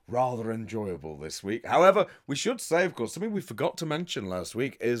rather enjoyable this week. However, we should say, of course, something we forgot to mention last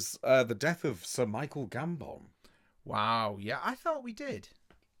week is the death of Sir Michael Gambon. Wow, yeah, I thought we did.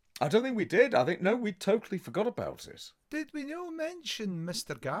 I don't think we did. I think, no, we totally forgot about it. Did we not mention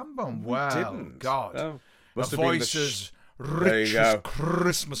Mr. Gambon? We didn't. God. Oh, a voice as rich as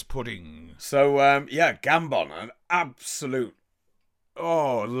Christmas pudding. So, Gambon, an absolute,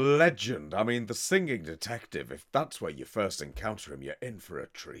 legend. I mean, the singing detective, if that's where you first encounter him, you're in for a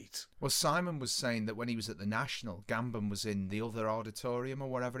treat. Well, Simon was saying that when he was at the National, Gambon was in the other auditorium or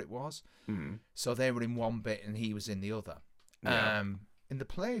whatever it was. Mm. So they were in one bit and he was in the other. Yeah. In the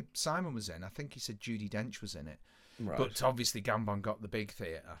play Simon was in, I think he said Judi Dench was in it. Right. But obviously Gambon got the big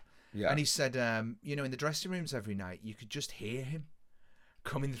theatre. Yeah. And he said, in the dressing rooms every night, you could just hear him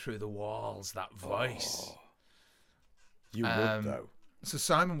coming through the walls, that voice. Oh. You would, though. So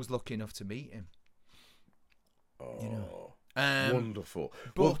Simon was lucky enough to meet him. Oh, wonderful.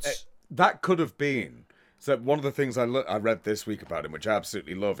 But well, that could have been... So one of the things I read this week about him, which I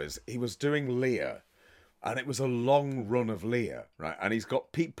absolutely love, is he was doing Lear. And it was a long run of Lear, right? And he's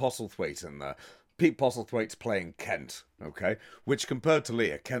got Pete Postlethwaite in there. Pete Postlethwaite's playing Kent, okay? Which, compared to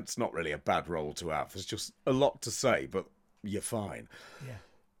Lear, Kent's not really a bad role to have. There's just a lot to say, but you're fine. Yeah.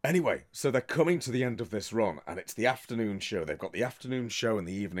 Anyway, so they're coming to the end of this run, and it's the afternoon show. They've got the afternoon show and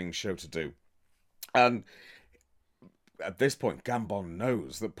the evening show to do. And at this point, Gambon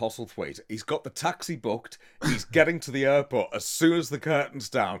knows that Postlethwaite, he's got the taxi booked, he's getting to the airport as soon as the curtain's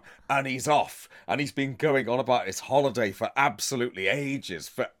down, and he's off. And he's been going on about his holiday for absolutely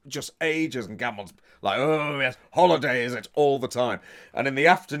ages, and Gambon's like, oh yes, holiday is it, all the time. And in the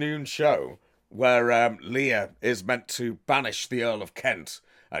afternoon show, where Lear is meant to banish the Earl of Kent,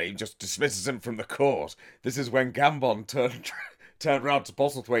 and he just dismisses him from the court, this is when Gambon turned round to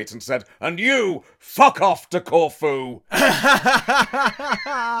Postlethwaite and said, and you, fuck off to Corfu. Isn't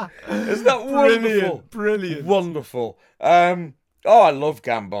that wonderful? Brilliant. Wonderful. I love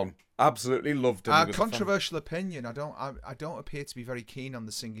Gambon. Absolutely loved him. He was a Controversial opinion. I don't appear to be very keen on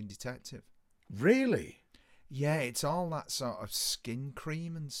the singing detective. Really? Yeah, it's all that sort of skin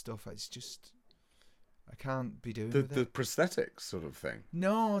cream and stuff. It's just I can't be doing the prosthetics sort of thing.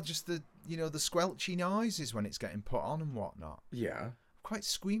 No, just the squelchy noises when it's getting put on and whatnot. Yeah. I'm quite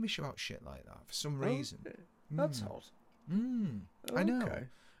squeamish about shit like that for some reason. Okay. That's odd.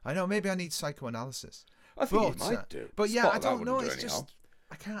 I know. Maybe I need psychoanalysis. I think you might do. But yeah, Spot I that don't know. wouldn't It's do any harm. just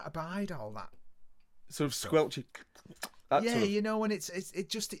I can't abide all that. Sort of squelchy. That Yeah, sort of... you know, and it's.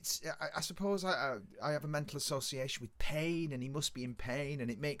 I suppose I have a mental association with pain, and he must be in pain,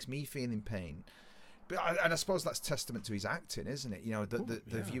 and it makes me feel in pain. But I suppose that's testament to his acting, isn't it? You know,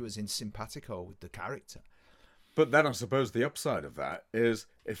 the viewers in simpatico with the character. But then I suppose the upside of that is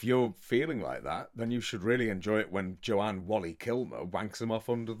if you're feeling like that, then you should really enjoy it when Joanne Wally Kilmer wanks him off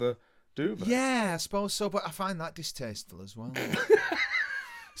under the duvet. Yeah, I suppose so, but I find that distasteful as well.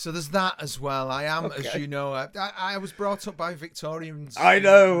 So there's that as well. I am, as you know, I was brought up by Victorians. I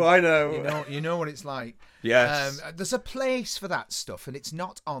know. You know what it's like. Yes. There's a place for that stuff, and it's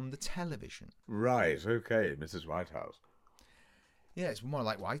not on the television. Right. Okay, Mrs. Whitehouse. Yeah, it's more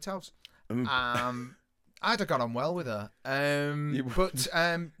like Whitehouse. I'd have got on well with her. But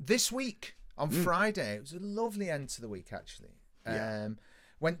this week on Friday, it was a lovely end to the week actually.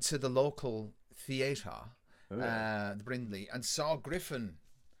 Went to the local theatre, the Brindley, and saw Griffin.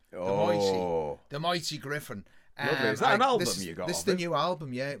 The mighty Griffin. Lovely. Is that an album you got? This is the new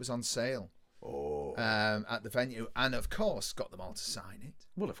album. Yeah, it was on sale. Oh. At the venue, and of course got them all to sign it.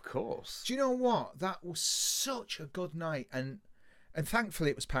 Well, of course. Do you know what? That was such a good night, and thankfully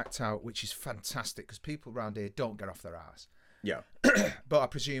it was packed out, which is fantastic because people around here don't get off their ass. Yeah. But I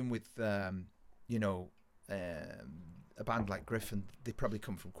presume with a band like Griffin, they probably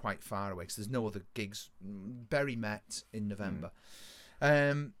come from quite far away because there's no other gigs. Bury Met in November.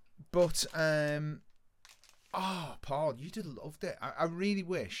 Paul, you'd have loved it. I really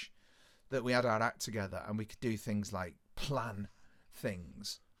wish that we had our act together and we could do things like plan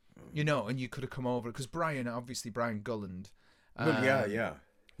things, and you could have come over because Brian Gulland. Yeah.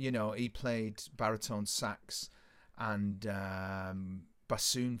 You know, he played baritone sax and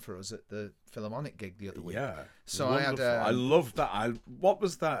bassoon for us at the Philharmonic gig the other week. Yeah. So wonderful. I loved that. What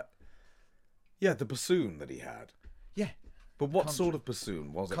was that? Yeah, the bassoon that he had. Yeah. But what sort of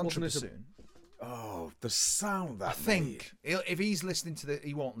bassoon was it? Contrabassoon. Oh, the sound that I think if he's listening to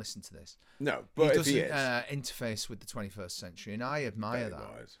he won't listen to this. No, but he if he is, interface with the 21st century, and I admire that.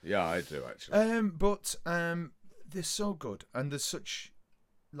 Wise. Yeah, I do actually. But they're so good, and they're such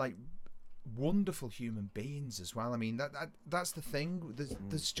like wonderful human beings as well. I mean, that's the thing.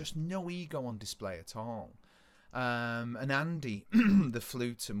 There's just no ego on display at all. And Andy, the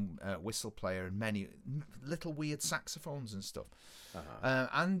flute and whistle player, and many little weird saxophones and stuff.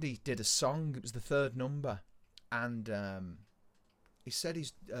 Andy did a song. It was the third number, and he said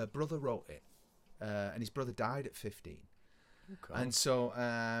his brother wrote it, and his brother died at 15. Okay. And so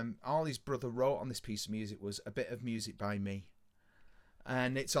all his brother wrote on this piece of music was a bit of music by me,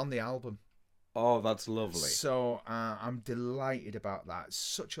 and it's on the album. Oh, that's lovely. So I'm delighted about that.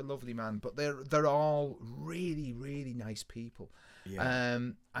 Such a lovely man, but they're all really, really nice people. Yeah.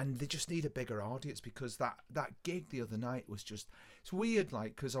 And they just need a bigger audience because that gig the other night was just, it's weird,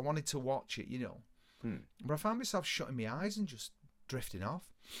 like, because I wanted to watch it, but I found myself shutting my eyes and just drifting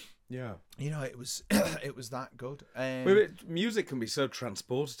off. Yeah. It was it was that good. Music can be so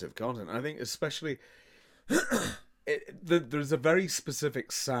transportative, can't it? And I think especially there's a very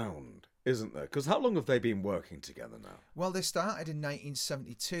specific sound, isn't there? Because how long have they been working together now? Well, they started in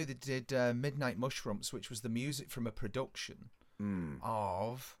 1972. They did Midnight Mushrooms, which was the music from a production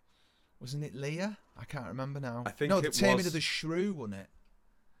of, wasn't it Lear? I can't remember now. I think the Taming of the Shrew, wasn't it?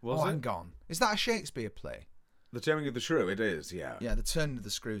 Hang on. Is that a Shakespeare play? The Taming of the Shrew, it is, yeah. Yeah, the Turn of the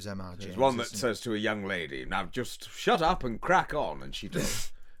Screws, M.R. James. It's one that says to a young lady, now just shut up and crack on, and she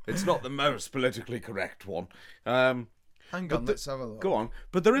does. It's not the most politically correct one. Hang on, let's have a look. Go on.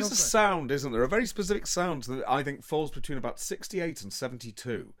 But there is a sound, isn't there? A very specific sound that I think falls between about 68 and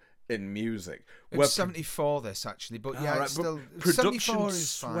 72 in music. It's 74, this, actually, but yeah, it's still... Production is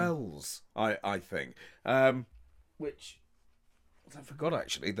swells, I think. Which... I forgot,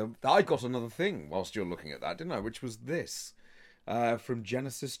 actually. I got another thing whilst you're looking at that, didn't I? Which was this. From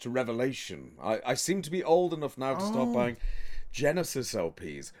Genesis to Revelation. I seem to be old enough now to start buying Genesis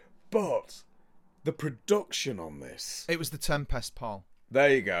LPs. But the production on this... It was The Tempest, Paul.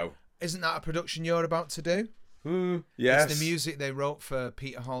 There you go. Isn't that a production you're about to do? Yes. It's the music they wrote for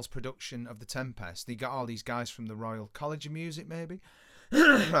Peter Hall's production of The Tempest. They got all these guys from the Royal College of Music, maybe.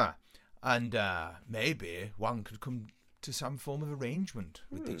 And maybe one could come to some form of arrangement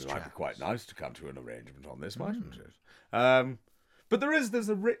with these It might be chaps. quite nice to come to an arrangement on this, mightn't it? But there's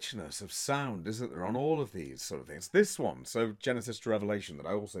a richness of sound, isn't there, on all of these sort of things. This one, so Genesis to Revelation, that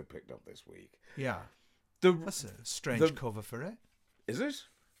I also picked up this week. Yeah. The, That's a strange cover for it. is it?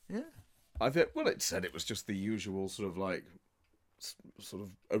 Yeah. I think. Well, it said it was just the usual sort of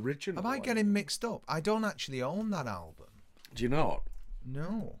original. Am I getting mixed up? I don't actually own that album. Do you not?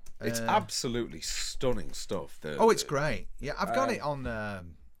 No. It's absolutely stunning stuff. It's great. Yeah, I've got it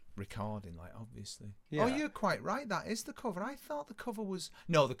on recording, like, obviously. Yeah. Oh, you're quite right. That is the cover. I thought the cover was...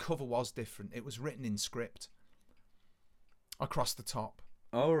 No, the cover was different. It was written in script across the top.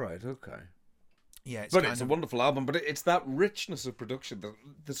 Oh, right, okay. Yeah, it's a wonderful album, but it's that richness of production,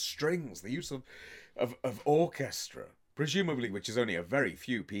 the strings, the use of orchestra, presumably, which is only a very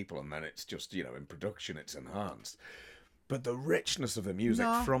few people, and then it's just, in production it's enhanced. But the richness of the music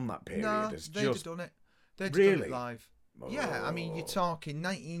from that period is they'd just... have done it. They'd Really? have done it live. Oh. Yeah, I mean, you're talking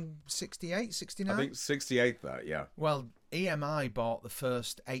 1968, 69? I think 68, that, yeah. Well, EMI bought the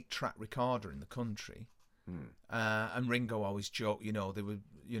first 8-track recorder in the country. And Ringo always joked, they were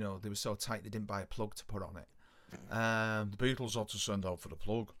so tight they didn't buy a plug to put on it. The Beatles ought to send out for the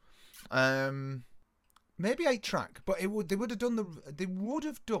plug. Maybe 8-track, but they would have done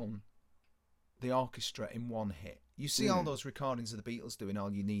the orchestra in one hit. You see all those recordings of the Beatles doing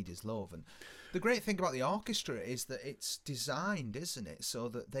All You Need Is Love, and the great thing about the orchestra is that it's designed, isn't it, so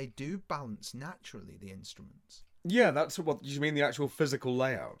that they do balance naturally, the instruments. Yeah, that's what you mean, the actual physical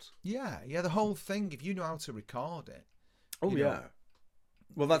layout. Yeah, the whole thing, if you know how to record it. Oh, yeah.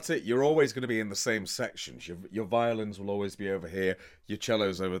 Well, that's it. You're always going to be in the same sections. Your violins will always be over here, your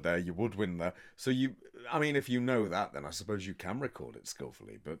cello's over there, your woodwind there. So if you know that, then I suppose you can record it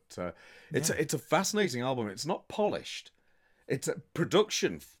skillfully. But it's a fascinating album. It's not polished. It's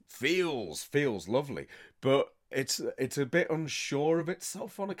production feels lovely, but it's a bit unsure of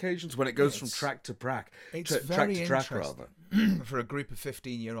itself on occasions when it goes from track to track. It's very interesting for a group of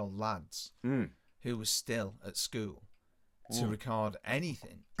 15-year-old lads who was still at school to record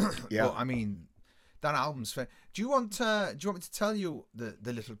anything. Yeah. But I mean, that album's fair. Do you want me to tell you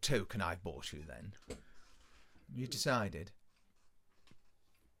the little token I bought you then? You decided?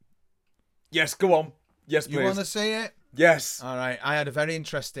 Yes, go on. Yes, please. You want to see it? Yes. All right. I had a very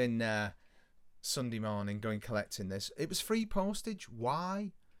interesting Sunday morning going collecting this. It was free postage.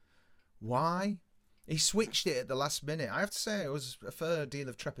 Why? He switched it at the last minute. I have to say, it was a fair deal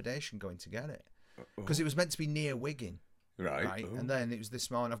of trepidation going to get it because it was meant to be near Wigan. Right. And then it was this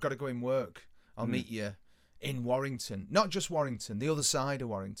morning. I've got to go in work. I'll meet you in Warrington. Not just Warrington, the other side of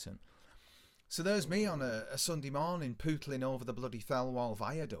Warrington. So there's me on a Sunday morning pootling over the bloody Thelwall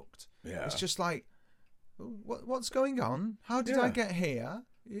Viaduct. Yeah. It's just like, what's going on? How did I get here?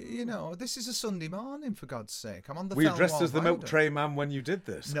 This is a Sunday morning, for God's sake. I'm on the Thelwall Viaduct. Were you dressed as the milk tray man when you did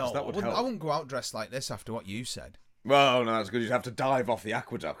this? No, that would help. I wouldn't go out dressed like this after what you said. Well, no, that's good. You'd have to dive off the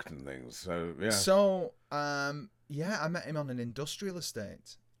aqueduct and things. So, yeah. So, I met him on an industrial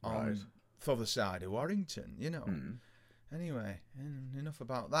estate on the other side of Warrington, Anyway, enough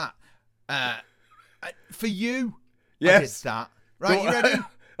about that. For you, yes. I did that. Right, you ready?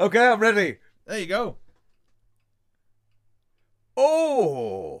 Okay, I'm ready. There you go.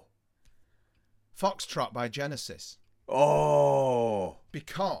 Oh! Foxtrot by Genesis. Oh!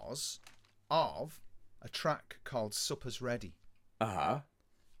 Because of a track called Supper's Ready. Uh-huh.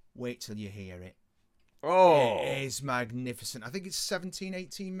 Wait till you hear it. Oh! It is magnificent. I think it's 17,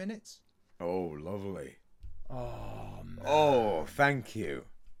 18 minutes. Oh, lovely. Oh, man. Oh, thank you.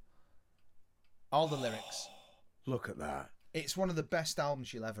 All the lyrics. Look at that. It's one of the best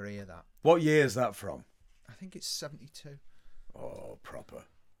albums you'll ever hear, that. What year is that from? I think it's 72. Oh, proper.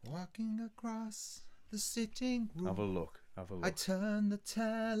 Walking across the sitting room. Have a look. I turn the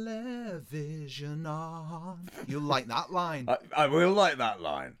television on. You'll like that line. I will like that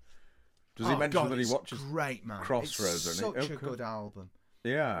line. Does he mention that he watches great, man. Crossroads? It's such a good album.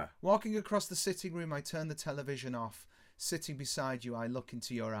 Yeah. Walking across the sitting room, I turn the television off. Sitting beside you, I look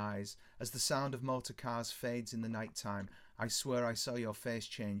into your eyes. As the sound of motor cars fades in the night time, I swear I saw your face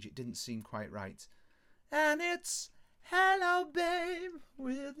change. It didn't seem quite right. And it's hello, babe.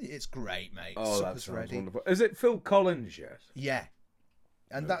 It's great, mate. Oh, Supper's that sounds Ready. wonderful. Is it Phil Collins yet? Yeah.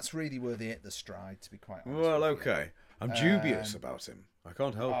 And that's really where they hit the stride, to be quite honest. Well, with you. okay. I'm dubious about him. I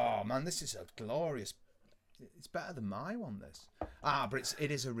can't help it. Oh, man, this is a glorious... It's better than my one, this. But it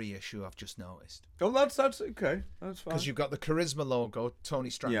is a reissue, I've just noticed. Oh, that's okay. That's fine. Because you've got the Charisma logo,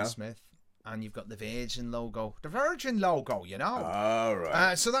 Tony Stratton-Smith, and you've got the Virgin logo. The Virgin logo, you know. All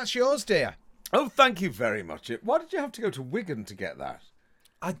right. So that's yours, dear. Oh, thank you very much. Why did you have to go to Wigan to get that?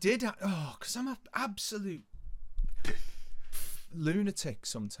 I did. Because I'm an absolute lunatic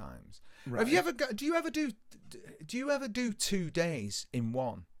sometimes. Right. Have you ever? Do you ever do 2 days in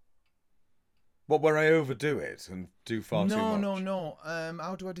one? What, where I overdo it and do far too much? No.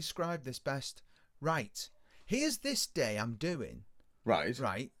 How do I describe this best? Right. Here's this day I'm doing. Right.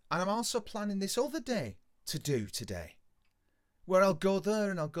 Right. And I'm also planning this other day to do today, where I'll go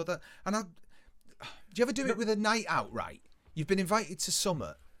there and I'll go there. And do you ever do it with a night out? Right. You've been invited to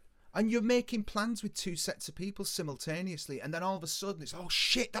Summit, and you're making plans with 2 sets of people simultaneously, and then all of a sudden it's, oh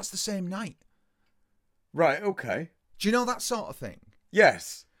shit, that's the same night. Right. Okay. Do you know that sort of thing?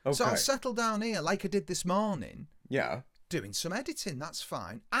 Yes. Okay. So I'll settle down here like I did this morning. Yeah. Doing some editing, that's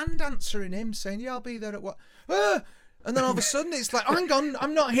fine. And answering him, saying, yeah, I'll be there at what? And then all of a sudden it's like, oh, hang on,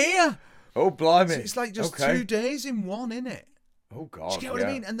 I'm not here. Oh, blimey. So it's like just 2 days in one, innit? Oh, God. Do you get what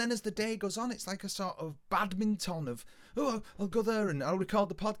I mean? And then as the day goes on, it's like a sort of badminton of, oh, I'll go there and I'll record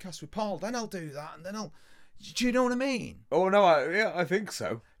the podcast with Paul, then I'll do that, and then I'll... Do you know what I mean? Oh, no, I think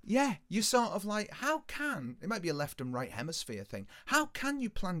so. Yeah, you sort of like, how can... It might be a left and right hemisphere thing. How can you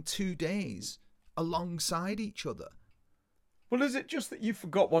plan 2 days alongside each other? Well, is it just that you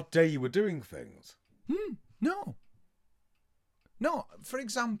forgot what day you were doing things? No. No, for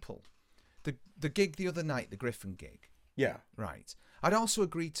example, the gig the other night, the Griffin gig. Yeah. Right. I'd also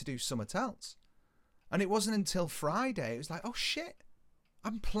agreed to do something else. And it wasn't until Friday, it was like, oh shit,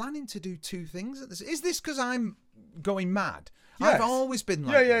 I'm planning to do 2 things at this. Is this because I'm going mad? Yes. I've always been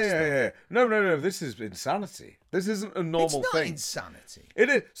like this. Yeah. No. This is insanity. This isn't a normal It's not thing. insanity. It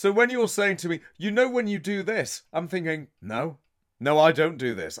is. So when you're saying to me, when you do this, I'm thinking, no, I don't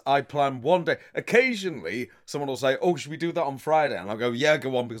do this. I plan one day. Occasionally, someone will say, oh, should we do that on Friday? And I'll go, yeah,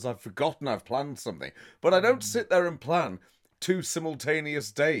 go on, because I've forgotten I've planned something. But I don't sit there and plan 2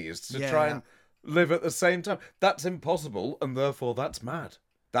 simultaneous days to try and live at the same time. That's impossible, and therefore that's mad.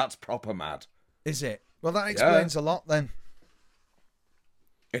 That's proper mad. Is it? Well, that explains a lot then.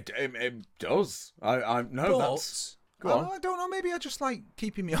 It does. I know that's... Go on. I don't know. Maybe I just like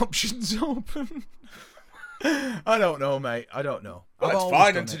keeping my options open. I don't know, mate. I don't know. Well, it's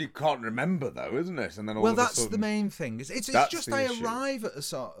fine until you can't remember, though, isn't it? And then all of a that's sudden, the main thing. It's just I arrive at a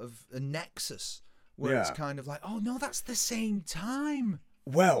sort of a nexus where it's kind of like, oh no, that's the same time.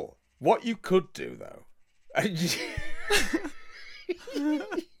 Well, what you could do though,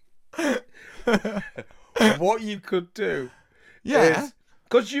 what you could do, is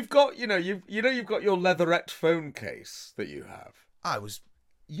because you've got you've got your leatherette phone case that you have.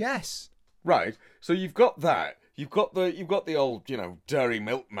 Yes. Right. So you've got that. You've got the old, Dairy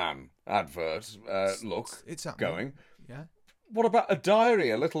Milkman advert look it's going. Yeah. What about a diary,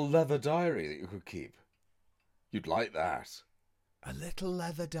 a little leather diary that you could keep? You'd like that. A little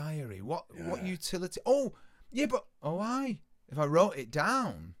leather diary. What utility? Oh, yeah, but if I wrote it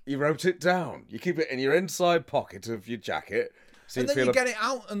down. You wrote it down. You keep it in your inside pocket of your jacket. So and then you get it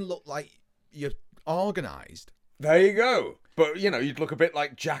out and look like you're organised. There you go. But, you'd look a bit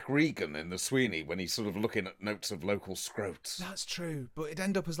like Jack Regan in The Sweeney when he's sort of looking at notes of local scroats. That's true. But it'd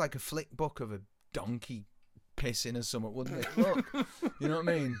end up as like a flick book of a donkey pissing or something, wouldn't it? Look, you know what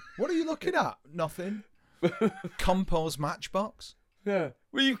I mean? What are you looking at? Nothing. Compost matchbox. Yeah.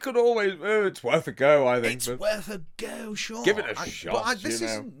 Well, you could always... it's worth a go, I think. It's worth a go, sure. Give it a shot, But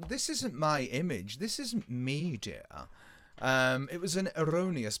this isn't my image. This isn't me, dear. It was an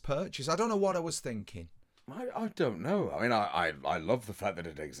erroneous purchase. I don't know what I was thinking. I don't know. I mean, I love the fact that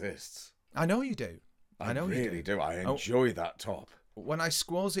it exists. I know you do. I really do. I enjoy that top. When I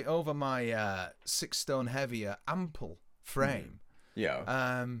squoze it over my 6 stone heavier ample frame,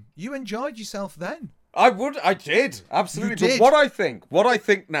 you enjoyed yourself then. I did, absolutely. You did. But what I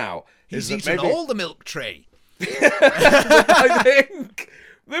think now is He's that eaten maybe... all the milk tray. I think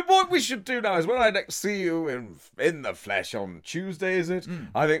that what we should do now is when I next see you in the flesh on Tuesday, is it?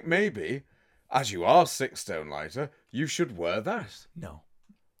 I think maybe, as you are 6 stone lighter, you should wear that. No,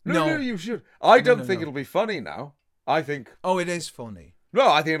 you should. I don't think it'll be funny now. I think... Oh, it is funny. No,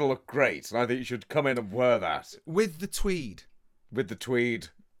 I think it'll look great, and I think you should come in and wear that. With the tweed. With the tweed.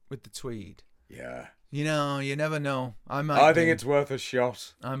 Yeah. You never know. I think it's worth a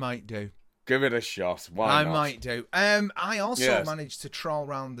shot. I might do. Give it a shot. Why not? I might do. I also managed to trawl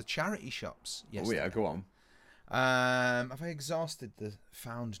around the charity shops yesterday. Oh, yeah, go on. Have I exhausted the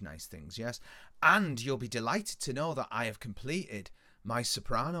found nice things? Yes. And you'll be delighted to know that I have completed my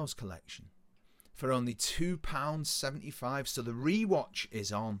Sopranos collection for only £2.75. So the rewatch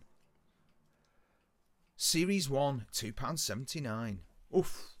is on. Series 1, £2.79.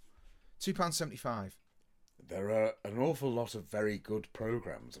 Oof. £2.75. There are an awful lot of very good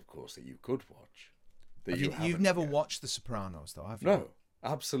programmes, of course, that you could watch. You've never watched The Sopranos, though, have you? No,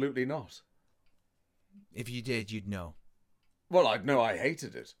 absolutely not. If you did, you'd know. Well, I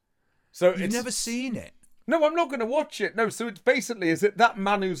hated it. So You've never seen it? No, I'm not going to watch it. No, so it's basically, is it that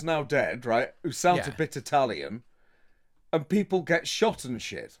man who's now dead, right, who sounds a bit Italian, and people get shot and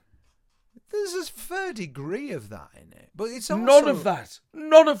shit? There's a fair degree of that in it, but it's also...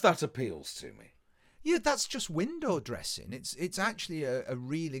 None of that appeals to me. Yeah, that's just window dressing. It's actually a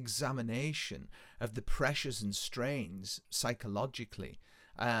real examination of the pressures and strains psychologically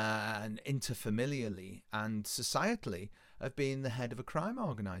and interfamiliarly and societally of being the head of a crime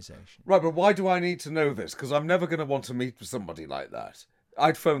organisation. Right, but why do I need to know this? Because I'm never going to want to meet with somebody like that.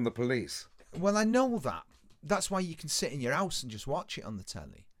 I'd phone the police. Well, I know that. That's why you can sit in your house and just watch it on the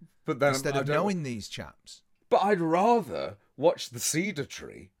telly. But then instead of knowing these chaps. But I'd rather watch The Cedar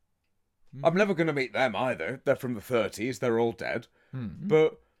Tree. I'm never going to meet them either. They're from the 30s. They're all dead.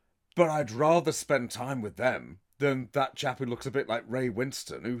 But I'd rather spend time with them than that chap who looks a bit like Ray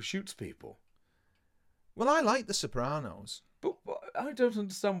Winston who shoots people. Well, I like The Sopranos. But I don't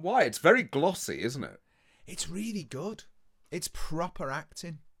understand why. It's very glossy, isn't it? It's really good. It's proper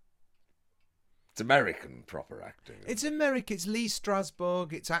acting. It's American proper acting. It's American. It's Lee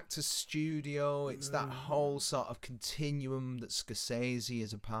Strasberg. It's Actors Studio. It's that whole sort of continuum that Scorsese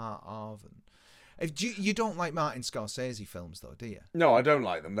is a part of. And if you don't like Martin Scorsese films, though, do you? No, I don't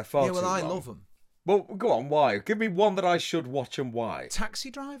like them. They're far too long. Yeah, well, I love them. Well, go on. Why? Give me one that I should watch and why. Taxi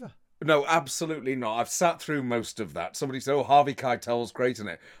Driver. No, absolutely not. I've sat through most of that. Somebody said, "Oh, Harvey Keitel's great in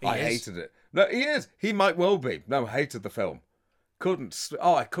it." I hated it. No, he is. He might well be. No, hated the film.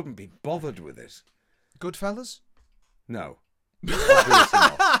 I couldn't be bothered with it. Goodfellas? No. Obviously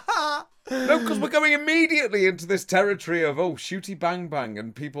not. No, because we're going immediately into this territory of, shooty bang bang,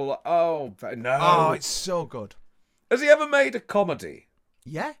 and people, no. Oh, it's so good. Has he ever made a comedy?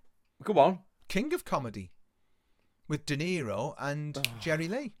 Yeah. Come on. King of Comedy. With De Niro and Jerry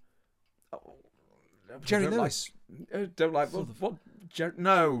Lee. Jerry Lewis. Don't like...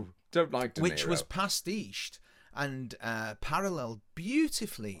 No, don't like De Niro. Which was pastiched and paralleled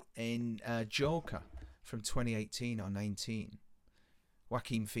beautifully in Joker from 2018 or 19.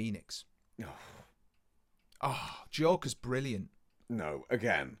 Joaquin Phoenix. Joker's brilliant. No,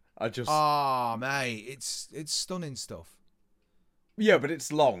 again, I just... Oh, mate, it's stunning stuff. Yeah, but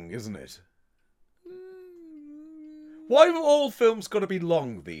it's long, isn't it? Why have all films got to be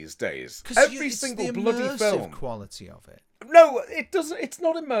long these days? Every single bloody film. The quality of it. No, it doesn't. It's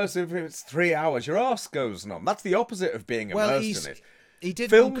not immersive if it's 3 hours. Your arse goes numb. That's the opposite of being immersed in it. He did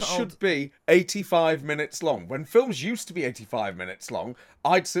films should be 85 minutes long. When films used to be 85 minutes long,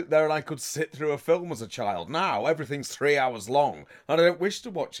 I'd sit there and I could sit through a film as a child. Now, everything's 3 hours long, and I don't wish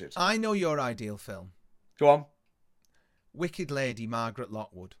to watch it. I know your ideal film. Go on. Wicked Lady, Margaret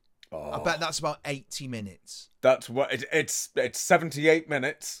Lockwood. I bet that's about 80 minutes. That's what it's 78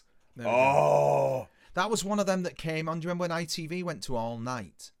 minutes. That was one of them that came on. Do you remember when ITV went to all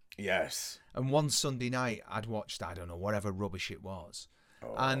night? Yes. And one Sunday night, I'd watched, I don't know, whatever rubbish it was.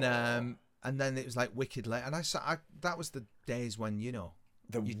 And then it was like Wicked Lady. And that was the days when,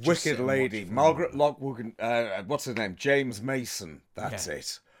 The Wicked Lady. Margaret Lockwood, what's her name? James Mason. That's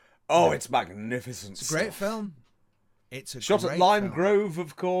it. It's magnificent. It's a great film. It's a shot at Lime Grove,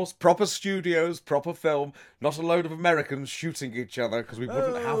 of course. Proper studios, proper film. Not a load of Americans shooting each other, because we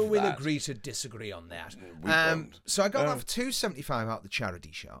wouldn't have that. We'll agree to disagree on that. So I got that for $2.75 out the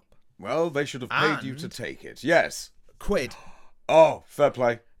charity shop. Well, they should have paid you to take it. Yes. £1. Oh, fair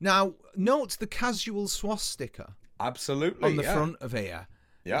play. Now, note the casual swastika. Absolutely. On the front of here.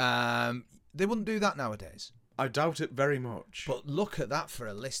 Yeah. They wouldn't do that nowadays. I doubt it very much. But look at that for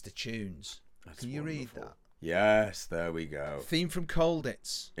a list of tunes. Can you read that? Yes, there we go. Theme from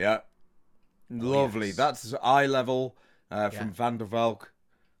Colditz. Yeah. Lovely. Yes. That's Eye Level from Van der Valk.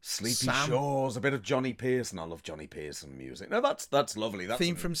 Sleepy Shores, a bit of Johnny Pearson. I love Johnny Pearson music. No, that's lovely. That's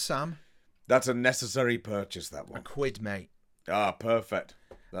Theme from Sam. That's a necessary purchase, that one. £1, mate. Perfect.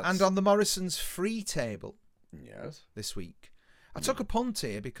 And on the Morrison's free table. Yes. This week. I took a punt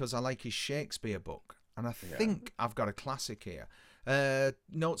here because I like his Shakespeare book. And I think I've got a classic here.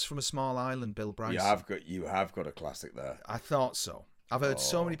 Notes from a Small Island, Bill Bryson. You have got a classic there. I thought so. I've heard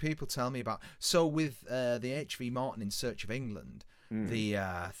so many people tell me about. So with the H.V. Morton In Search of England,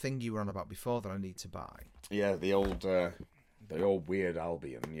 the thing you were on about before that I need to buy. Yeah, the old Weird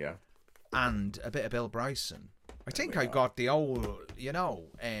Albion. Yeah, and a bit of Bill Bryson. I think I got the old,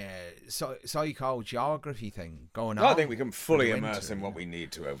 so-called geography thing going on. I think we can fully immerse in what we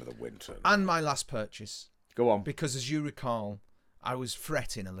need to over the winter. And my last purchase. Go on. Because as you recall, I was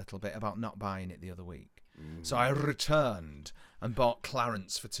fretting a little bit about not buying it the other week. So I returned and bought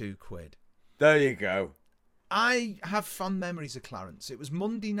Clarence for £2. There you go. I have fond memories of Clarence. It was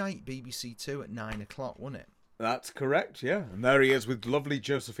Monday night BBC 2 at 9 o'clock, wasn't it? That's correct, yeah. And there he is with lovely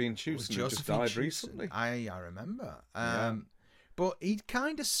Josephine Chewson, who just Josephine died Chewson. recently. I remember. But he'd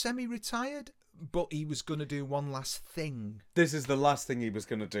kind of semi-retired, but he was going to do one last thing. This is the last thing he was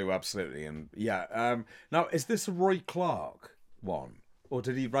going to do, absolutely. And yeah, now, is this a Roy Clark one? Or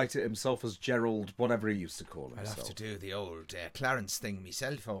did he write it himself as Gerald, whatever he used to call himself? I'll have to do the old Clarence thing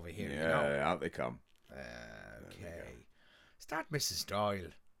myself over here, Yeah, you know. out they come. Okay. Start Mrs.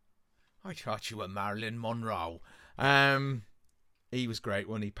 Doyle. I thought you were Marilyn Monroe. He was great,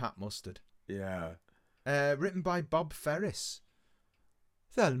 wasn't he? Pat Mustard. Yeah. Written by Bob Ferris.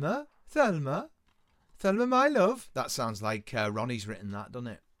 Thelma, my love. That sounds like Ronnie's written that, doesn't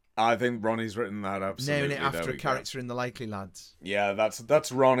it? I think Ronnie's written that, absolutely. Naming it after a character in The Likely Lads. Yeah,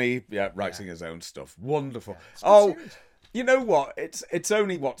 that's Ronnie, writing his own stuff. Wonderful. Yeah, you know what? It's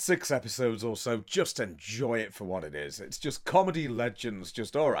only, 6 episodes or so. Just enjoy it for what it is. It's just comedy legends.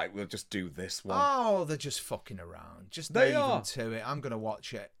 Just, all right, we'll just do this one. Oh, they're just fucking around. Just leave them to it. I'm going to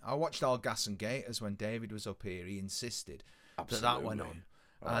watch it. I watched All Gas and Gators when David was up here. He insisted that went on.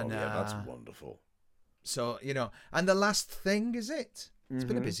 And, that's wonderful. So, and the last thing is it. It's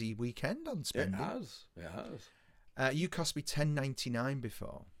been a busy weekend on spending. It has. You cost me $10.99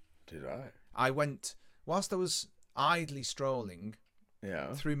 before. Did I? I went, whilst I was idly strolling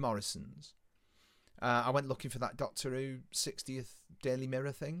through Morrison's, I went looking for that Doctor Who 60th Daily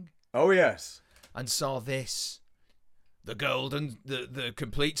Mirror thing. Oh, yes. And saw this. The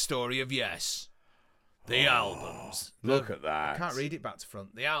complete story of Yes. The albums. Look at that. I can't read it back to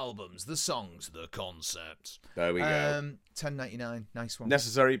front. The albums, the songs, the concepts. There we go. $10.99. Nice one.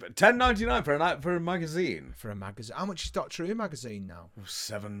 Necessary, but $10.99 for a magazine. For a magazine. How much is Doctor Who magazine now?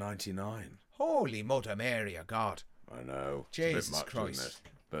 $7.99. Holy Mother Mary of God. I know. Jesus it's a bit much, Christ. isn't it?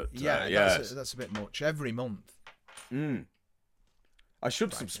 But yeah, that's a bit much. Every month. I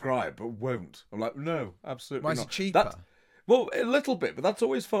should subscribe, but won't. I'm like, no, absolutely Why not. is it cheaper? Well, a little bit, but that's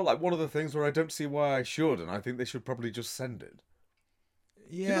always felt like one of the things where I don't see why I should, and I think they should probably just send it.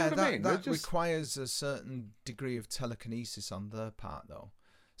 Yeah, you know what I mean? that requires a certain degree of telekinesis on their part, though.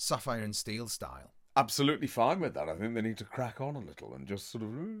 Sapphire and Steel style. Absolutely fine with that. I think they need to crack on a little and just sort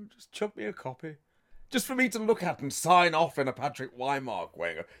of, just chuck me a copy. Just for me to look at and sign off in a Patrick Wymark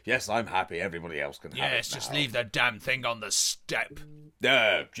way. Go, yes, I'm happy, everybody else can have it now. Yes, just leave the damn thing on the step.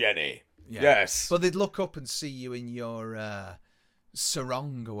 Jenny. Yeah. Yes. But they'd look up and see you in your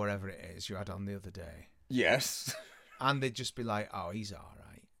sarong or whatever it is you had on the other day. Yes. And they'd just be like, oh, he's all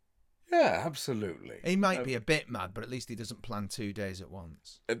right. Yeah, absolutely. He might be a bit mad, but at least he doesn't plan 2 days at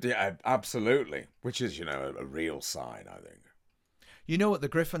once. Yeah, absolutely. Which is, a real sign, I think. You know, at the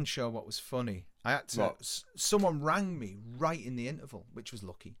Griffin show, what was funny? I had to. What? Someone rang me right in the interval, which was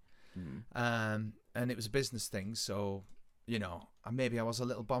lucky. And it was a business thing, so... maybe I was a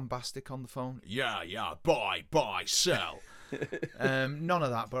little bombastic on the phone. Yeah, buy, sell. None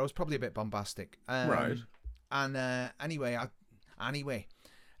of that, but I was probably a bit bombastic. Right. And anyway, I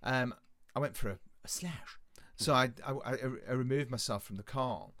went for a slash. So I removed myself from the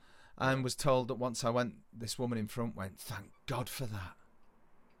call and was told that once I went, this woman in front went, thank God for that.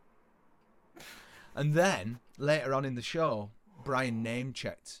 And then, later on in the show, Brian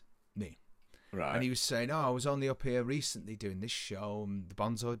name-checked me. Right. And he was saying, I was only up here recently doing this show, and the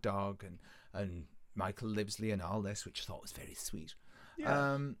Bonzo Dog, and Michael Livesley and all this, which I thought was very sweet.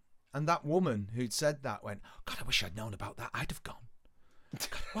 Yeah. And that woman who'd said that went, God, I wish I'd known about that. I'd have gone.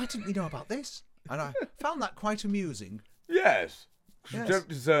 God, why didn't we know about this? And I found that quite amusing. Yes. You don't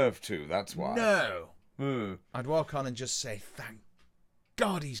deserve to, that's why. No. I'd walk on and just say, thank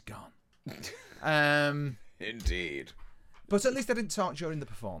God he's gone. Indeed. But at least I didn't talk during the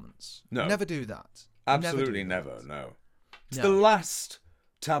performance. No. Never do that. Absolutely never, no. It's the last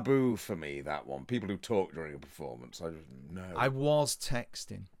taboo for me, that one. People who talk during a performance. I was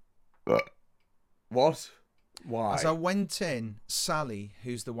texting. What? Why? As I went in, Sally,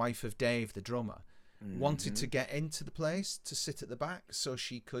 who's the wife of Dave, the drummer, wanted to get into the place to sit at the back so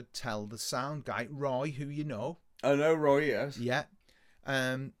she could tell the sound guy, Roy, who you know. I know Roy, yes. Yeah.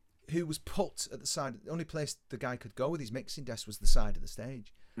 Who was put at the side. The only place the guy could go with his mixing desk was the side of the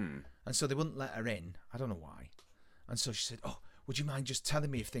stage. And so they wouldn't let her in. I don't know why. And so she said, oh, would you mind just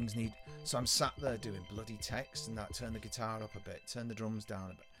telling me if things need... So I'm sat there doing bloody text and that, turn the guitar up a bit, turn the drums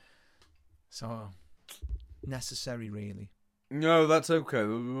down a bit. So, necessary, really. No, that's okay.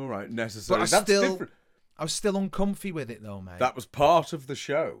 All right, necessary. But That's different. I was still uncomfy with it, though, mate. That was part of the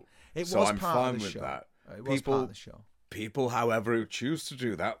show. It so was I'm part fine of the with show. that. It was part of the show. people, however, who choose to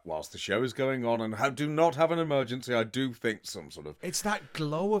do that whilst the show is going on and do not have an emergency, I do think some sort of... It's that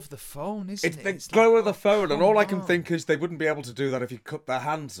glow of the phone, isn't it? It's the glow of the phone, and all I can think is they wouldn't be able to do that if you cut their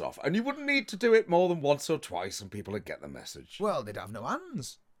hands off. And you wouldn't need to do it more than once or twice, and people would get the message. Well, they'd have no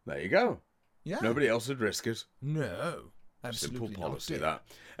hands. There you go. Yeah. Nobody else would risk it. No. Absolutely Simple policy, not,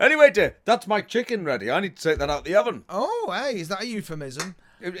 that. Anyway, dear, that's my chicken ready. I need to take that out the oven. Oh, hey, is that a euphemism?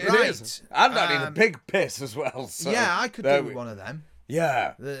 It right. is. And I need a big piss as well. So yeah, I could do one of them.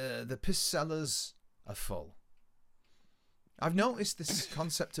 Yeah. The piss sellers are full. I've noticed this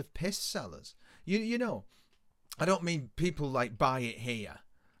concept of piss sellers. You know, I don't mean people like buy it here.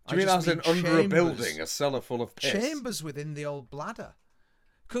 Do you mean as in under a building, a cellar full of piss? Chambers within the old bladder.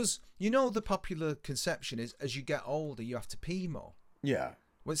 Because, you know, the popular conception is as you get older, you have to pee more. Yeah.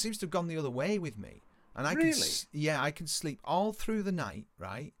 Well, it seems to have gone the other way with me. And I really? I can sleep all through the night,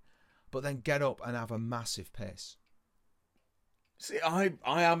 right? But then get up and have a massive piss. See, I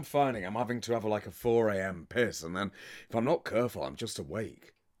am finding I'm having to have like a 4 a.m. piss, and then if I'm not careful, I'm just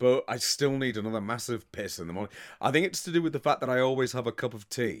awake. But I still need another massive piss in the morning. I think it's to do with the fact that I always have a cup of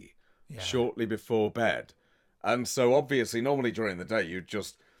tea shortly before bed. And so obviously, normally during the day,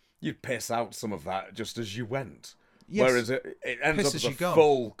 you'd piss out some of that just as you went. Yes. Whereas it ends up as a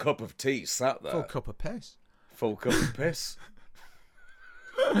full cup of tea sat there. Full cup of piss. Full cup of piss.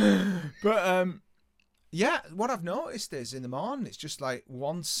 But, yeah, what I've noticed is in the morning, it's just like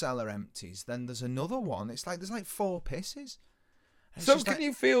one cellar empties, then there's another one. It's like there's like 4 pisses. So can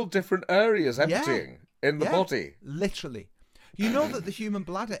you feel different areas emptying in the body? Literally. You know that the human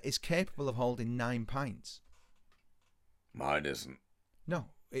bladder is capable of holding 9 pints. Mine isn't. No,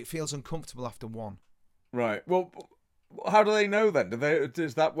 it feels uncomfortable after 1. Right. Well, how do they know then?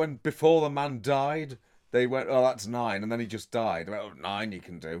 Is that when before the man died, they went, oh, that's 9, and then he just died? Well, 9 you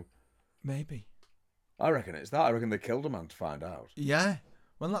can do. Maybe. I reckon it's that. I reckon they killed a man to find out. Yeah.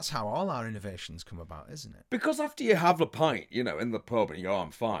 Well, that's how all our innovations come about, isn't it? Because after you have a pint, you know, in the pub, and you go, oh,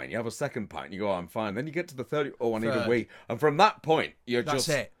 I'm fine. You have a second pint, and you go, oh, I'm fine. Then you get to the third, oh, I need a wee. And from that point, you're just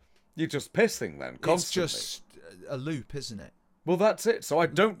pissing then, constantly. It's just a loop, isn't it? Well, that's it. So I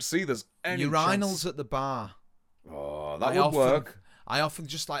don't see there's any urinals at the bar. Oh, that would work. I often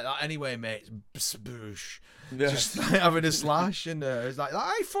just like that anyway, mate. Boosh. Yes. Just like having a slash, and it's like,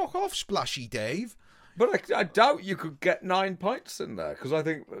 hey, fuck off, Splashy Dave. But I doubt you could get 9 pints in there, because I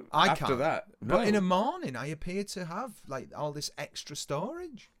think after that... No. But in a morning, I appear to have like all this extra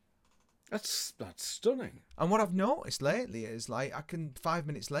storage. That's stunning. And what I've noticed lately is like I can 5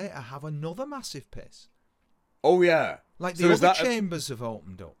 minutes later have another massive piss. Oh, yeah. Like the other chambers have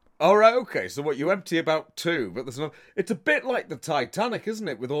opened up. All right, okay. So what, you empty about 2, but there's no... It's a bit like the Titanic, isn't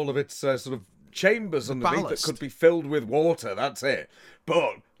it? With all of its sort of chambers underneath that could be filled with water. That's it.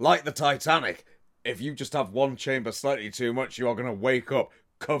 But like the Titanic, if you just have one chamber slightly too much, you are going to wake up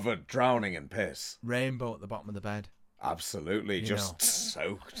covered, drowning in piss. Rainbow at the bottom of the bed. Absolutely, just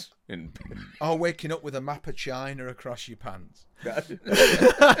soaked in piss. Or waking up with a map of China across your pants.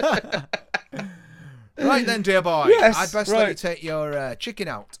 Right then, dear boy. Yes, I'd best let you take your chicken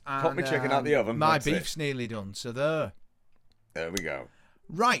out. And, pop my chicken out the oven. My beef's nearly done, so there. There we go.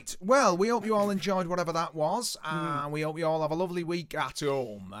 Right, well, we hope you all enjoyed whatever that was, and we hope you all have a lovely week at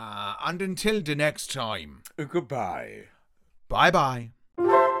home. And until the next time. Goodbye. Bye-bye.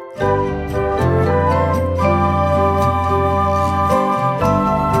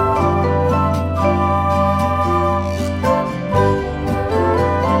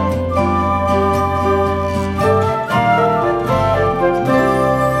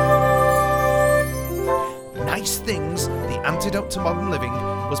 Nice Things, The Antidote to Modern Living,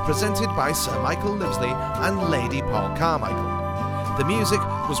 was presented by Sir Michael Livesley and Lady Paul Carmichael. The music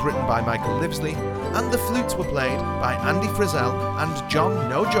was written by Michael Livesley, and the flutes were played by Andy Frizzell and John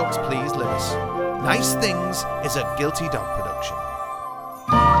No Jokes Please Lewis. Nice Things is a Guilty Dog production.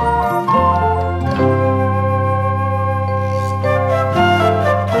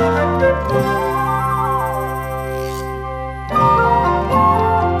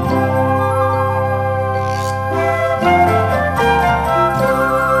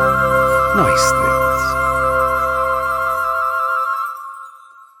 Nice Things.